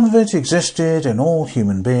 Some of it existed in all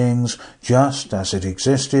human beings, just as it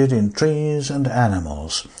existed in trees and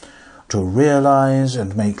animals. To realize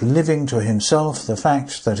and make living to himself the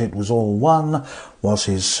fact that it was all one was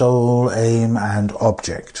his sole aim and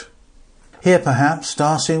object. Here perhaps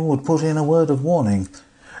Darcy would put in a word of warning.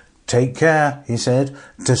 "Take care," he said.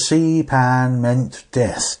 "To see Pan meant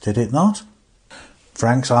death, did it not?"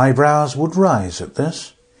 Frank's eyebrows would rise at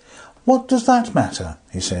this. "What does that matter?"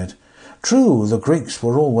 he said. "True, the Greeks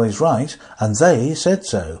were always right, and they said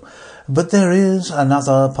so. But there is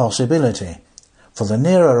another possibility. For the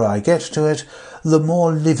nearer I get to it, the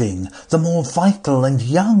more living, the more vital and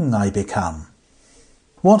young I become."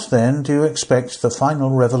 "What then do you expect the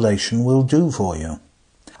final revelation will do for you?"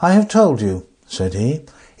 "I have told you," said he.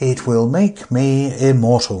 "It will make me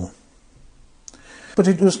immortal." But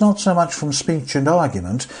it was not so much from speech and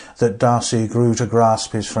argument that Darcy grew to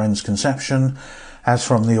grasp his friend's conception as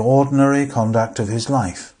from the ordinary conduct of his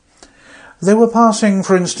life. They were passing,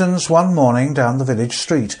 for instance, one morning down the village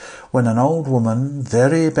street, when an old woman,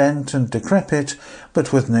 very bent and decrepit,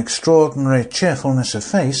 but with an extraordinary cheerfulness of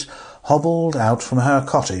face, hobbled out from her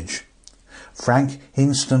cottage. Frank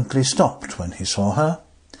instantly stopped when he saw her.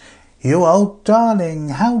 "You old darling,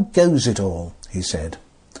 how goes it all?" he said.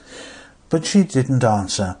 But she didn't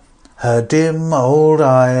answer. Her dim old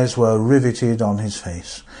eyes were riveted on his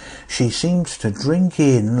face. She seemed to drink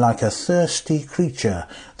in like a thirsty creature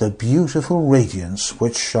the beautiful radiance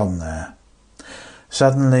which shone there.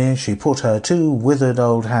 Suddenly she put her two withered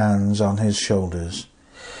old hands on his shoulders.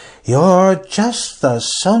 "You're just the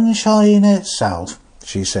sunshine itself,"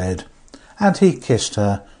 she said, and he kissed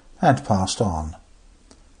her and passed on.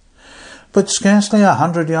 But scarcely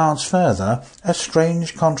 100 yards further, a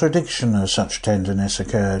strange contradiction of such tenderness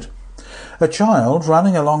occurred. A child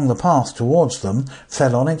running along the path towards them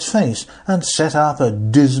fell on its face and set up a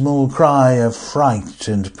dismal cry of fright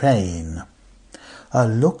and pain. A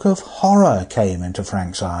look of horror came into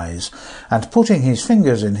Frank's eyes, and putting his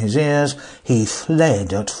fingers in his ears, he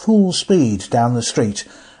fled at full speed down the street,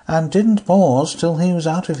 and didn't pause till he was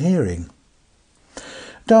out of hearing.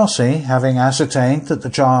 Darcy, having ascertained that the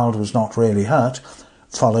child was not really hurt,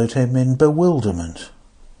 followed him in bewilderment.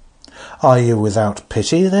 "Are you without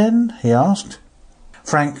pity, then?" he asked.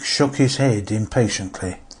 Frank shook his head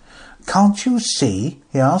impatiently. "Can't you see?"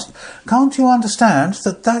 he asked. "Can't you understand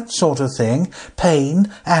that that sort of thing, pain,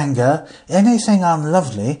 anger, anything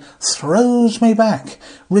unlovely, throws me back,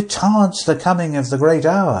 retards the coming of the great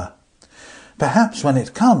hour? Perhaps when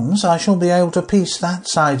it comes I shall be able to piece that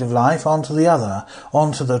side of life onto the other,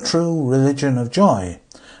 onto the true religion of joy.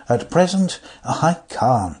 At present I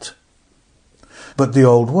can't." "But the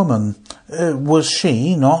old woman, was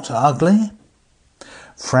she not ugly?"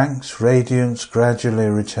 Frank's radiance gradually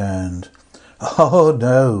returned. "Oh,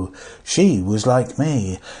 no, she was like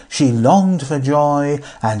me. She longed for joy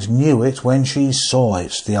and knew it when she saw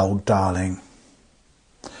it, the old darling."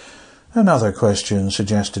 Another question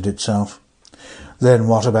suggested itself. "Then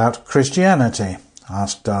what about Christianity?"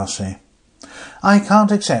 asked Darcy. "I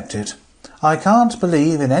can't accept it. I can't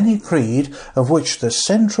believe in any creed of which the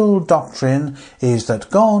central doctrine is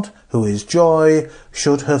that God, who is joy,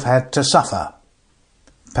 should have had to suffer.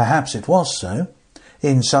 Perhaps it was so.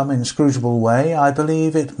 In some inscrutable way I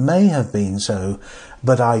believe it may have been so,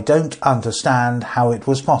 but I don't understand how it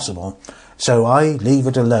was possible, so I leave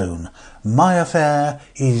it alone. My affair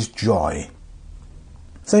is joy."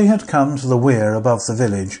 They had come to the weir above the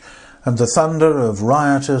village, and the thunder of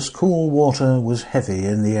riotous cool water was heavy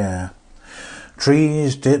in the air.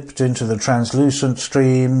 Trees dipped into the translucent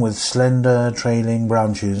stream with slender trailing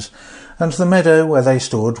branches, and the meadow where they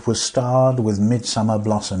stood was starred with midsummer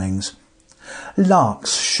blossomings.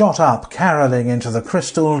 Larks shot up carolling into the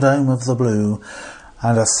crystal dome of the blue,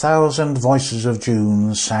 and 1,000 voices of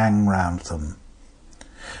June sang round them.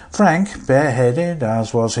 Frank, bareheaded,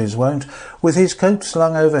 as was his wont, with his coat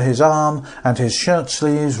slung over his arm and his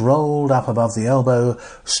shirt-sleeves rolled up above the elbow,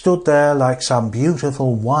 stood there like some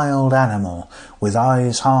beautiful wild animal, with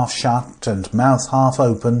eyes half shut and mouth half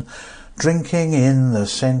open, drinking in the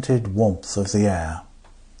scented warmth of the air.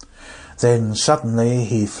 Then suddenly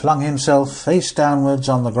he flung himself face downwards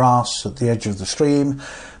on the grass at the edge of the stream,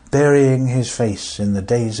 burying his face in the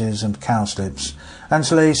daisies and cowslips,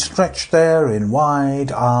 and lay stretched there in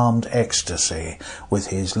wide-armed ecstasy, with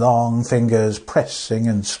his long fingers pressing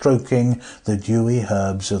and stroking the dewy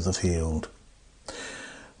herbs of the field.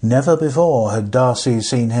 Never before had Darcy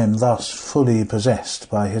seen him thus fully possessed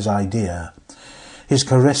by his idea. His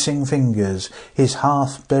caressing fingers, his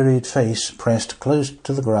half-buried face pressed close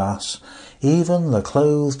to the grass, even the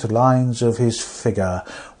clothed lines of his figure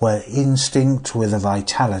were instinct with a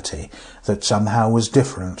vitality that somehow was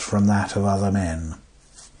different from that of other men.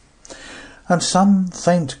 And some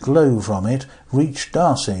faint glow from it reached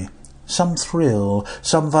Darcy, some thrill,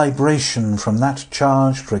 some vibration from that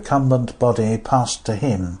charged, recumbent body passed to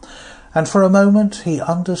him, and for a moment he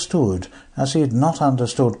understood, as he had not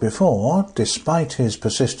understood before, despite his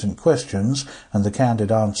persistent questions and the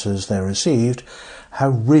candid answers they received, how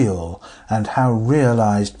real and how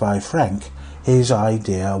realized by Frank his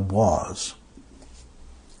idea was.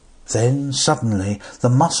 Then suddenly the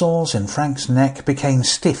muscles in Frank's neck became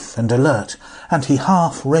stiff and alert, and he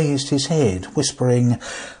half raised his head, whispering,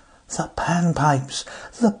 "The panpipes!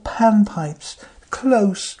 The panpipes!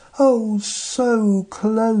 Close! Oh, so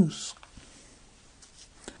close!"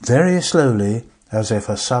 Very slowly, as if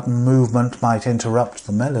a sudden movement might interrupt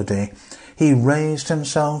the melody, he raised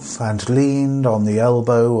himself and leaned on the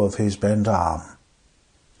elbow of his bent arm.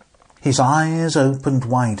 His eyes opened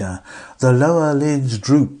wider, the lower lids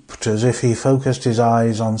drooped as if he focused his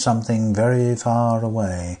eyes on something very far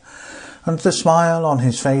away, and the smile on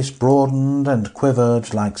his face broadened and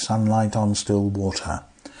quivered like sunlight on still water,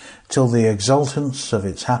 till the exultance of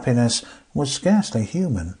its happiness was scarcely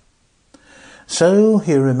human. So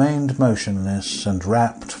he remained motionless and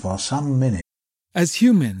rapt for some minutes. As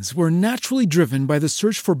humans, we're naturally driven by the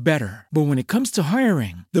search for better. But when it comes to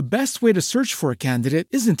hiring, the best way to search for a candidate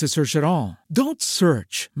isn't to search at all. Don't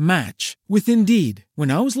search, match with Indeed.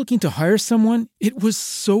 When I was looking to hire someone, it was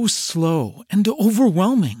so slow and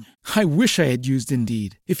overwhelming. I wish I had used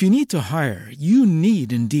Indeed. If you need to hire, you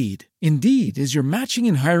need Indeed. Indeed is your matching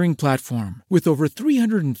and hiring platform with over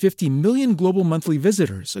 350 million global monthly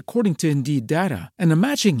visitors, according to Indeed data, and a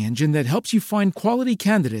matching engine that helps you find quality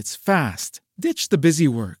candidates fast. Ditch the busy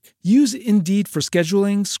work. Use Indeed for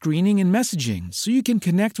scheduling, screening, and messaging so you can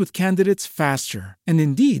connect with candidates faster. And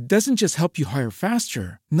Indeed doesn't just help you hire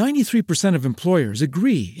faster. 93% of employers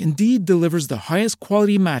agree Indeed delivers the highest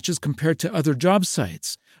quality matches compared to other job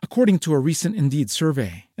sites, according to a recent Indeed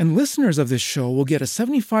survey. And listeners of this show will get a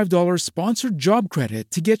 $75 sponsored job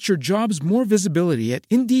credit to get your jobs more visibility at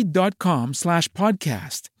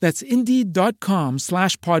Indeed.com/podcast. That's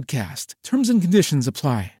Indeed.com/podcast. Terms and conditions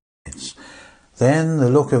apply. Then the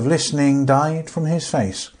look of listening died from his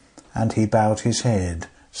face, and he bowed his head,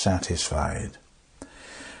 satisfied.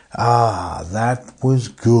 "Ah, that was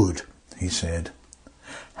good," he said.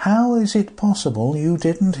 "How is it possible you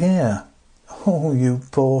didn't hear? Oh, you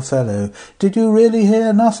poor fellow, did you really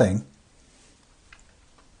hear nothing?"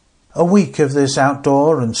 A week of this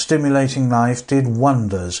outdoor and stimulating life did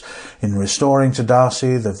wonders in restoring to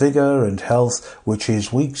Darcy the vigour and health which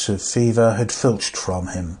his weeks of fever had filched from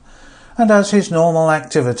him. And as his normal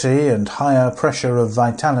activity and higher pressure of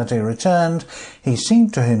vitality returned, he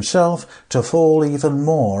seemed to himself to fall even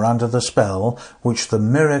more under the spell which the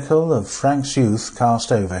miracle of Frank's youth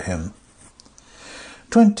cast over him.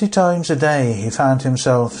 20 times a day he found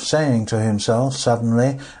himself saying to himself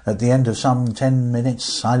suddenly, at the end of some 10 minutes'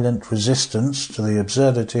 silent resistance to the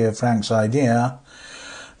absurdity of Frank's idea,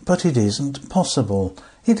 "But it isn't possible.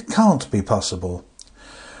 It can't be possible."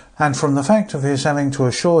 And from the fact of his having to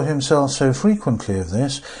assure himself so frequently of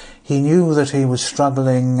this, he knew that he was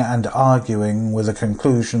struggling and arguing with a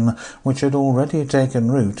conclusion which had already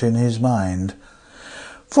taken root in his mind.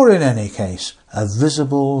 For in any case, a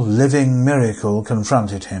visible, living miracle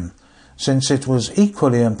confronted him, since it was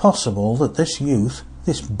equally impossible that this youth,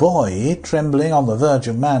 this boy, trembling on the verge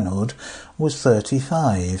of manhood, was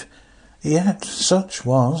 35. Yet such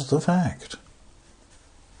was the fact.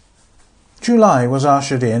 July was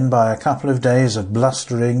ushered in by a couple of days of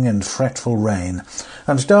blustering and fretful rain,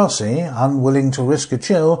 and Darcy, unwilling to risk a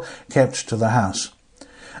chill, kept to the house.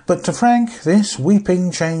 But to Frank this weeping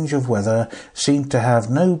change of weather seemed to have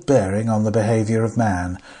no bearing on the behaviour of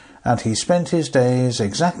man, and he spent his days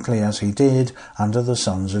exactly as he did under the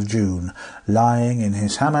suns of June, lying in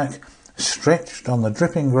his hammock, stretched on the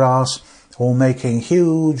dripping grass, or making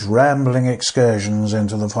huge rambling excursions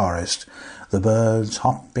into the forest, the birds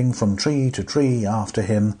hopping from tree to tree after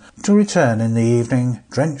him, to return in the evening,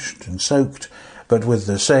 drenched and soaked, but with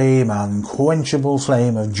the same unquenchable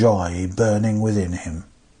flame of joy burning within him.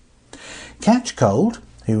 "Catch cold?"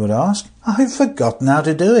 he would ask. "I've forgotten how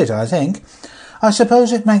to do it, I think. I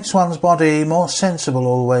suppose it makes one's body more sensible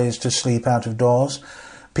always to sleep out of doors.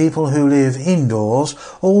 People who live indoors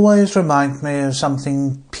always remind me of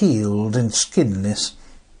something peeled and skinless."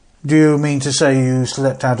 "Do you mean to say you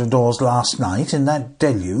slept out of doors last night in that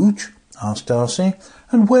deluge?" asked Darcy.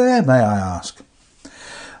 "And where, may I ask?"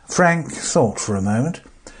 Frank thought for a moment.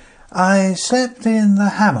 "I slept in the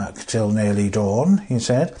hammock till nearly dawn," he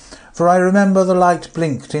said, "for I remember the light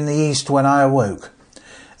blinked in the east when I awoke.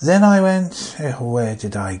 Then I went... where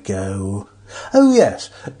did I go? Oh, yes,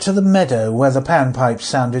 to the meadow where the panpipes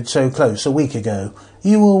sounded so close a week ago.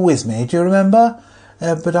 You were with me, do you remember?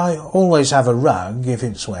 But I always have a rug if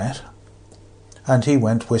it's wet." And he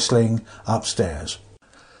went whistling upstairs.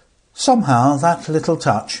 Somehow that little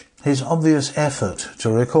touch, his obvious effort to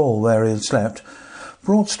recall where he had slept,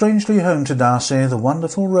 brought strangely home to Darcy the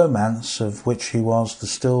wonderful romance of which he was the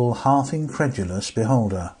still half-incredulous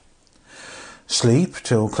beholder. Sleep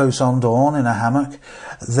till close on dawn in a hammock,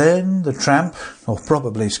 then the tramp, or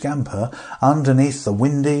probably scamper, underneath the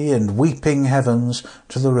windy and weeping heavens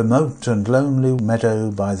to the remote and lonely meadow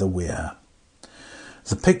by the weir.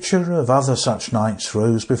 The picture of other such nights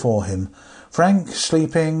rose before him, Frank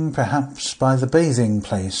sleeping perhaps by the bathing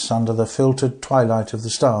place under the filtered twilight of the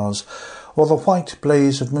stars, or the white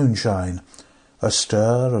blaze of moonshine, a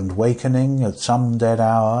stir and wakening at some dead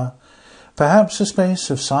hour, perhaps a space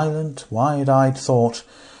of silent, wide-eyed thought,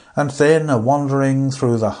 and then a wandering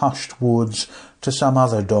through the hushed woods to some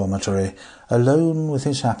other dormitory, alone with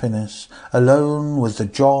his happiness, alone with the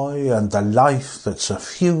joy and the life that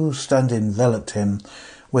suffused and enveloped him,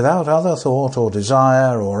 without other thought or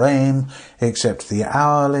desire or aim except the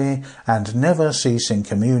hourly and never-ceasing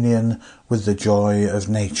communion with the joy of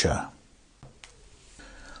nature.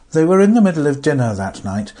 They were in the middle of dinner that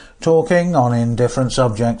night, talking on indifferent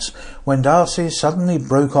subjects, when Darcy suddenly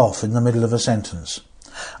broke off in the middle of a sentence.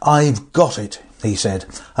 "I've got it," he said.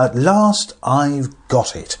 "At last I've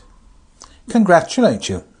got it." "Congratulate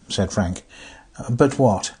you," said Frank. "But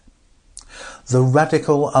what?" "The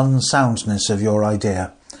radical unsoundness of your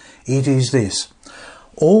idea. It is this.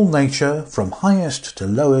 All nature, from highest to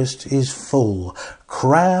lowest, is full,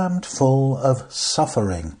 crammed full of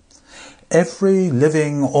suffering. Every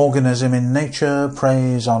living organism in nature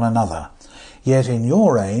preys on another. Yet in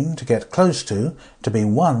your aim to get close to be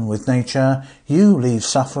one with nature, you leave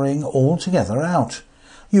suffering altogether out.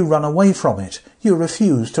 You run away from it. You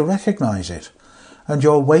refuse to recognize it. And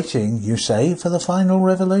you're waiting, you say, for the final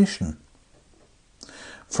revelation."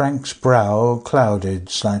 Frank's brow clouded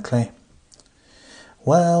slightly.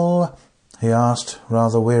 "Well," he asked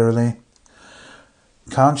rather wearily,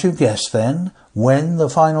 "can't you guess, then, when the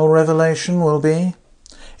final revelation will be?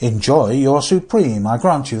 In joy you're supreme, I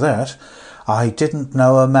grant you that. I didn't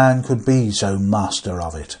know a man could be so master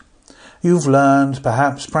of it. You've learned,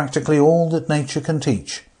 perhaps, practically all that nature can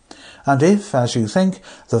teach. And if, as you think,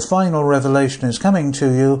 the final revelation is coming to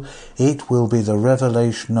you, it will be the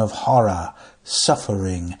revelation of horror,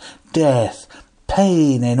 suffering, death,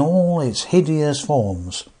 pain in all its hideous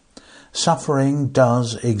forms. Suffering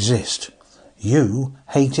does exist. You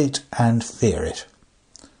hate it and fear it.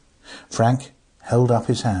 Frank held up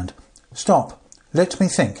his hand. "Stop, let me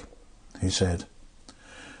think," he said.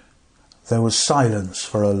 There was silence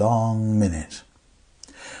for a long minute.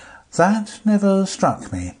 "That never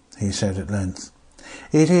struck me," he said at length.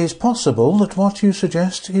 "It is possible that what you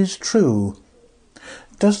suggest is true.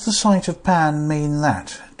 Does the sight of Pan mean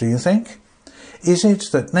that, do you think? Is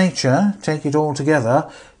it that nature, take it all together,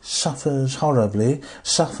 suffers horribly,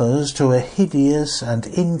 suffers to a hideous and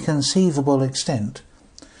inconceivable extent?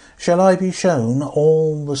 Shall I be shown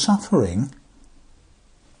all the suffering?"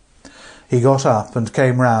 He got up and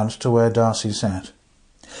came round to where Darcy sat.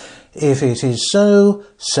 "If it is so,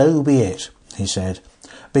 so be it," he said.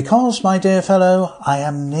 "Because, my dear fellow, I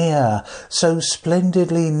am near, so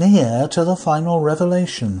splendidly near to the final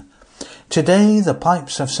revelation. Today the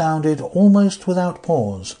pipes have sounded almost without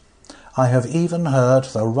pause. I have even heard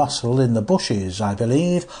the rustle in the bushes, I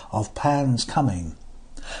believe, of Pan's coming.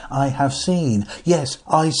 I have seen, yes,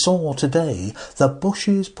 I saw today, the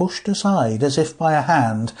bushes pushed aside as if by a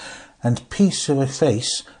hand, and piece of a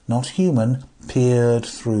face, not human, peered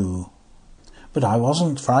through. But I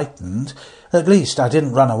wasn't frightened. At least I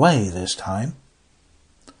didn't run away this time."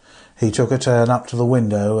 He took a turn up to the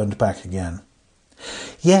window and back again.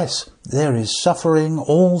 "Yes, there is suffering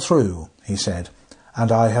all through," he said,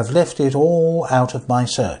 "and I have left it all out of my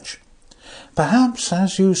search. Perhaps,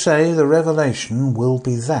 as you say, the revelation will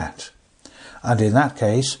be that. And in that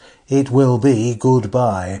case, it will be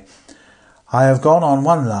goodbye. I have gone on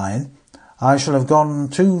one line. I shall have gone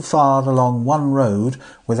too far along one road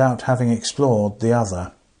without having explored the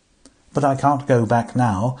other. But I can't go back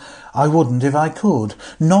now. I wouldn't if I could.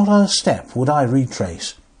 Not a step would I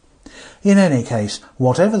retrace. In any case,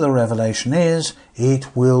 whatever the revelation is,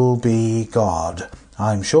 it will be God.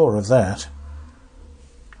 I'm sure of that."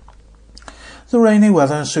 The rainy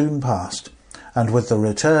weather soon passed, and with the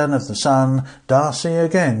return of the sun, Darcy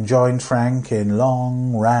again joined Frank in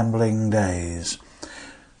long, rambling days.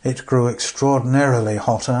 It grew extraordinarily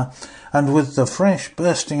hotter, and with the fresh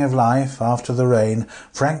bursting of life after the rain,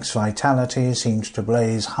 Frank's vitality seemed to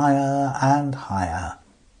blaze higher and higher.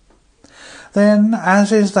 Then,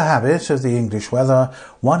 as is the habit of the English weather,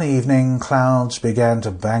 one evening clouds began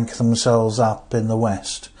to bank themselves up in the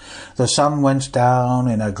west. The sun went down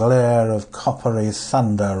in a glare of coppery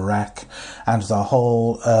thunder wrack, and the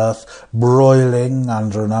whole earth, broiling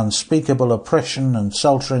under an unspeakable oppression and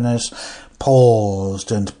sultriness,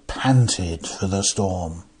 paused and panted for the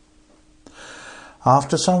storm.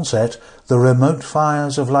 After sunset, the remote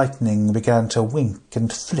fires of lightning began to wink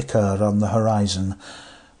and flicker on the horizon,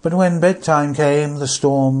 but when bedtime came, the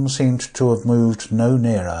storm seemed to have moved no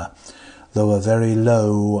nearer, though a very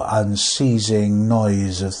low, unceasing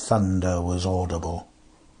noise of thunder was audible.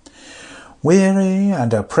 Weary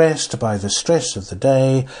and oppressed by the stress of the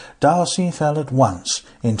day, Darcy fell at once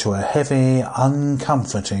into a heavy,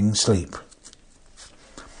 uncomforting sleep.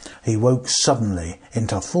 He woke suddenly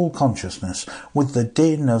into full consciousness, with the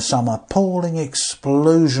din of some appalling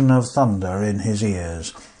explosion of thunder in his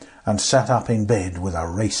ears, and sat up in bed with a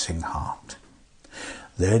racing heart.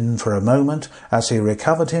 Then, for a moment, as he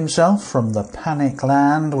recovered himself from the panic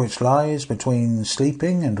land which lies between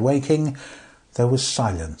sleeping and waking, there was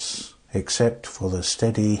silence, except for the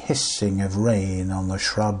steady hissing of rain on the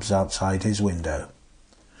shrubs outside his window.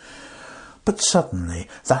 But suddenly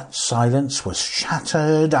that silence was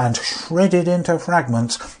shattered and shredded into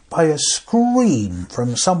fragments by a scream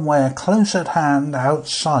from somewhere close at hand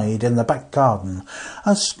outside in the back garden,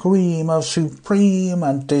 a scream of supreme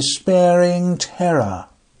and despairing terror.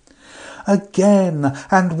 Again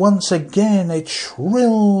and once again it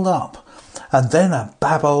shrilled up, and then a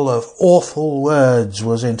babble of awful words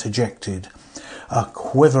was interjected. A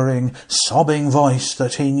quivering, sobbing voice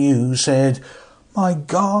that he knew said, "My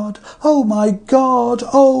God,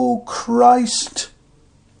 oh Christ!"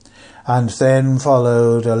 And then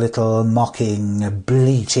followed a little mocking,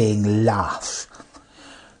 bleating laugh.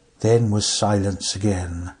 Then was silence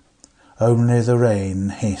again. Only the rain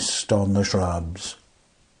hissed on the shrubs.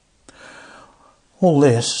 All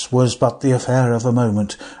this was but the affair of a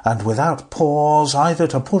moment, and without pause either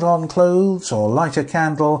to put on clothes or light a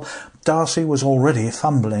candle, Darcy was already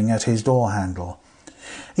fumbling at his door-handle.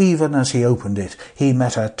 Even as he opened it, he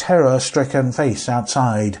met a terror-stricken face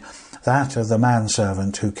outside, that of the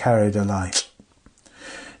manservant who carried a light.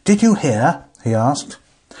 "Did you hear?" he asked.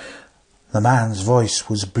 The man's voice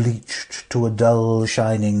was bleached to a dull,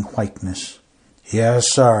 shining whiteness. "Yes,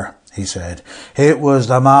 sir," he said. "It was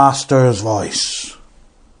the master's voice."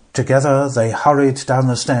 Together they hurried down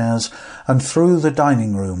the stairs and through the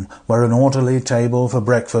dining room, where an orderly table for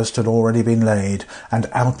breakfast had already been laid, and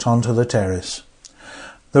out onto the terrace.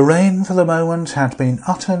 The rain for the moment had been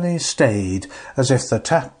utterly stayed, as if the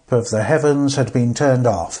tap of the heavens had been turned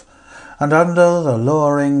off, and under the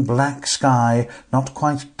lowering black sky, not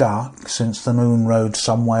quite dark since the moon rode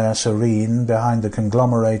somewhere serene behind the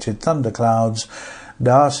conglomerated thunderclouds,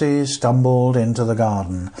 Darcy stumbled into the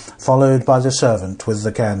garden, followed by the servant with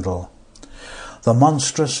the candle. The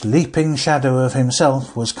monstrous leaping shadow of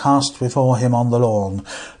himself was cast before him on the lawn.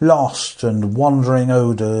 Lost and wandering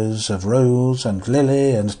odours of rose and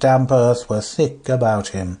lily and damp earth were thick about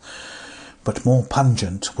him, but more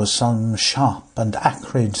pungent was some sharp and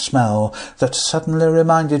acrid smell that suddenly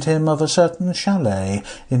reminded him of a certain chalet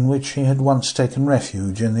in which he had once taken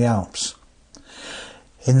refuge in the Alps.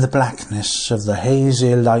 In the blackness of the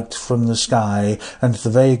hazy light from the sky and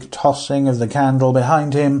the vague tossing of the candle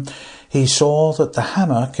behind him, he saw that the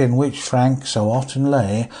hammock in which Frank so often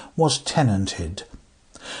lay was tenanted.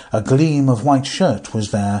 A gleam of white shirt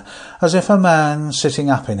was there, as if a man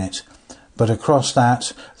sitting up in it, but across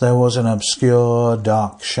that there was an obscure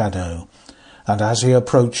dark shadow, and as he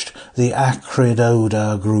approached the acrid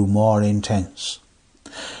odour grew more intense.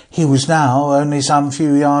 He was now only some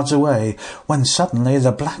few yards away, when suddenly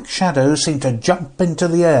the black shadow seemed to jump into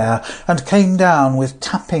the air, and came down with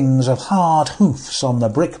tappings of hard hoofs on the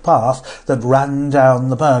brick path that ran down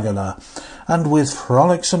the pergola, and with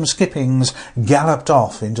frolicsome skippings galloped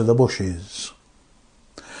off into the bushes.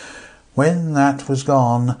 When that was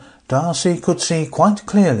gone, Darcy could see quite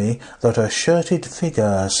clearly that a shirted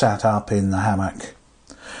figure sat up in the hammock.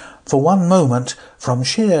 For one moment, from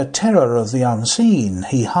sheer terror of the unseen,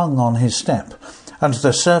 he hung on his step, and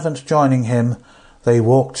the servant joining him, they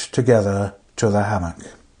walked together to the hammock.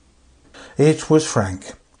 It was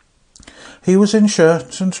Frank. He was in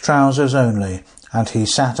shirt and trousers only, and he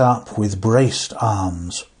sat up with braced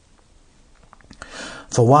arms.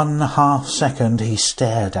 For 1/2 second he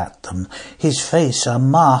stared at them, his face a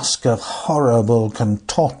mask of horrible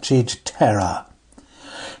contorted terror.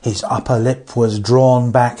 His upper lip was drawn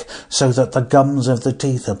back so that the gums of the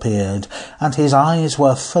teeth appeared, and his eyes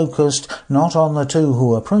were focused not on the two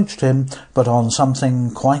who approached him, but on something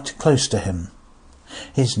quite close to him.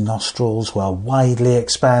 His nostrils were widely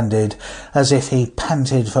expanded, as if he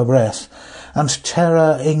panted for breath, and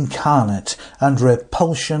terror incarnate and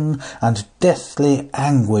repulsion and deathly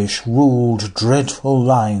anguish ruled dreadful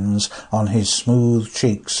lines on his smooth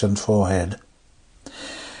cheeks and forehead.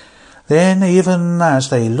 Then, even as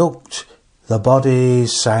they looked, the body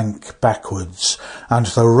sank backwards, and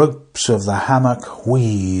the ropes of the hammock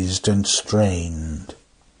wheezed and strained.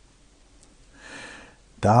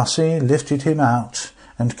 Darcy lifted him out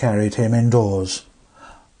and carried him indoors.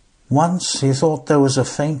 Once he thought there was a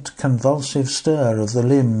faint convulsive stir of the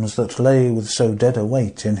limbs that lay with so dead a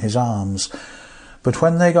weight in his arms, but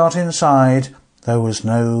when they got inside there was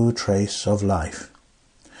no trace of life.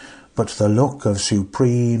 But the look of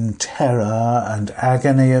supreme terror and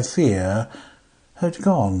agony of fear had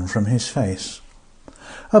gone from his face.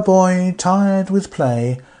 A boy tired with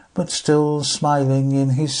play, but still smiling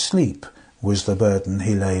in his sleep, was the burden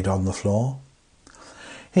he laid on the floor.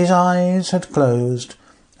 His eyes had closed,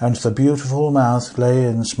 and the beautiful mouth lay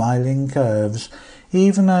in smiling curves,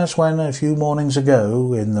 even as when a few mornings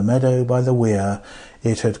ago, in the meadow by the weir,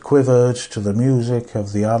 it had quivered to the music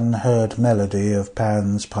of the unheard melody of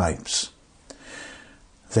Pan's pipes.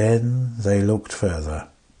 Then they looked further.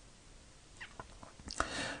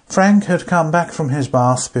 Frank had come back from his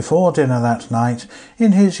bath before dinner that night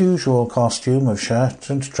in his usual costume of shirt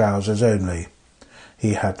and trousers only.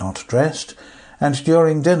 He had not dressed, and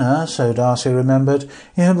during dinner, so Darcy remembered,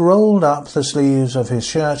 he had rolled up the sleeves of his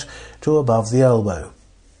shirt to above the elbow.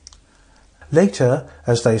 Later,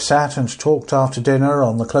 as they sat and talked after dinner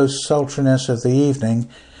on the close sultriness of the evening,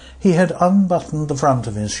 he had unbuttoned the front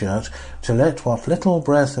of his shirt to let what little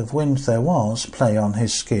breath of wind there was play on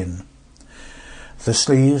his skin. The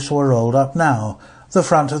sleeves were rolled up now, the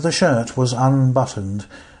front of the shirt was unbuttoned,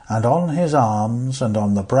 and on his arms and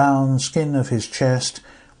on the brown skin of his chest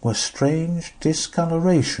were strange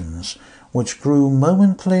discolorations which grew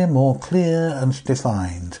momently more clear and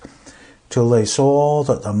defined, till they saw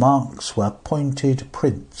that the marks were pointed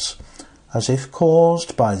prints, as if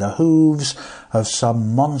caused by the hooves of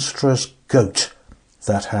some monstrous goat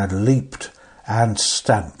that had leaped and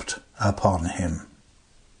stamped upon him.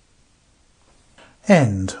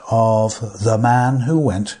 End of The Man Who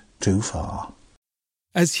Went Too Far.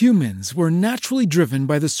 As humans, we're naturally driven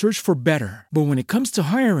by the search for better. But when it comes to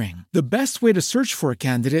hiring, the best way to search for a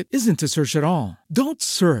candidate isn't to search at all. Don't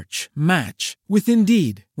search, match with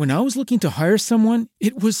Indeed. When I was looking to hire someone,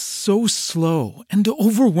 it was so slow and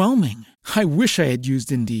overwhelming. I wish I had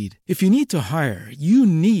used Indeed. If you need to hire, you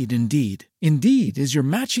need Indeed. Indeed is your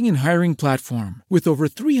matching and hiring platform with over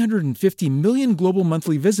 350 million global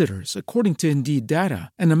monthly visitors, according to Indeed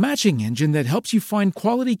data, and a matching engine that helps you find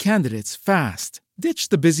quality candidates fast. Ditch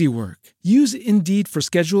the busy work. Use Indeed for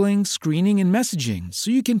scheduling, screening, and messaging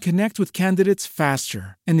so you can connect with candidates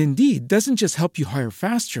faster. And Indeed doesn't just help you hire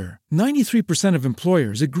faster. 93% of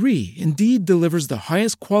employers agree Indeed delivers the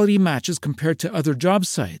highest quality matches compared to other job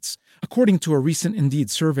sites, according to a recent Indeed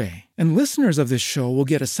survey. And listeners of this show will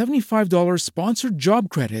get a $75 sponsored job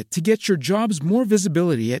credit to get your jobs more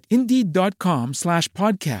visibility at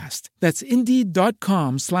Indeed.com/podcast. That's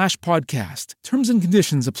Indeed.com/podcast. Terms and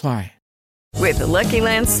conditions apply. With the Lucky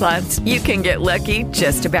Land Slots, you can get lucky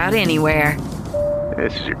just about anywhere.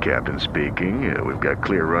 This is your captain speaking. We've got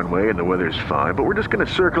clear runway and the weather's fine, but we're just going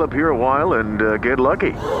to circle up here a while and get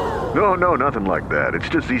lucky. No, nothing like that. It's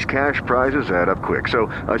just these cash prizes add up quick.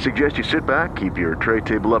 So I suggest you sit back, keep your tray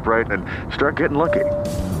table upright, and start getting lucky.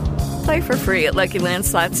 Play for free at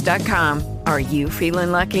LuckyLandSlots.com. Are you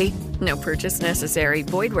feeling lucky? No purchase necessary.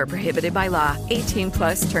 Void where prohibited by law.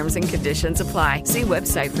 18+ terms and conditions apply. See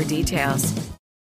website for details.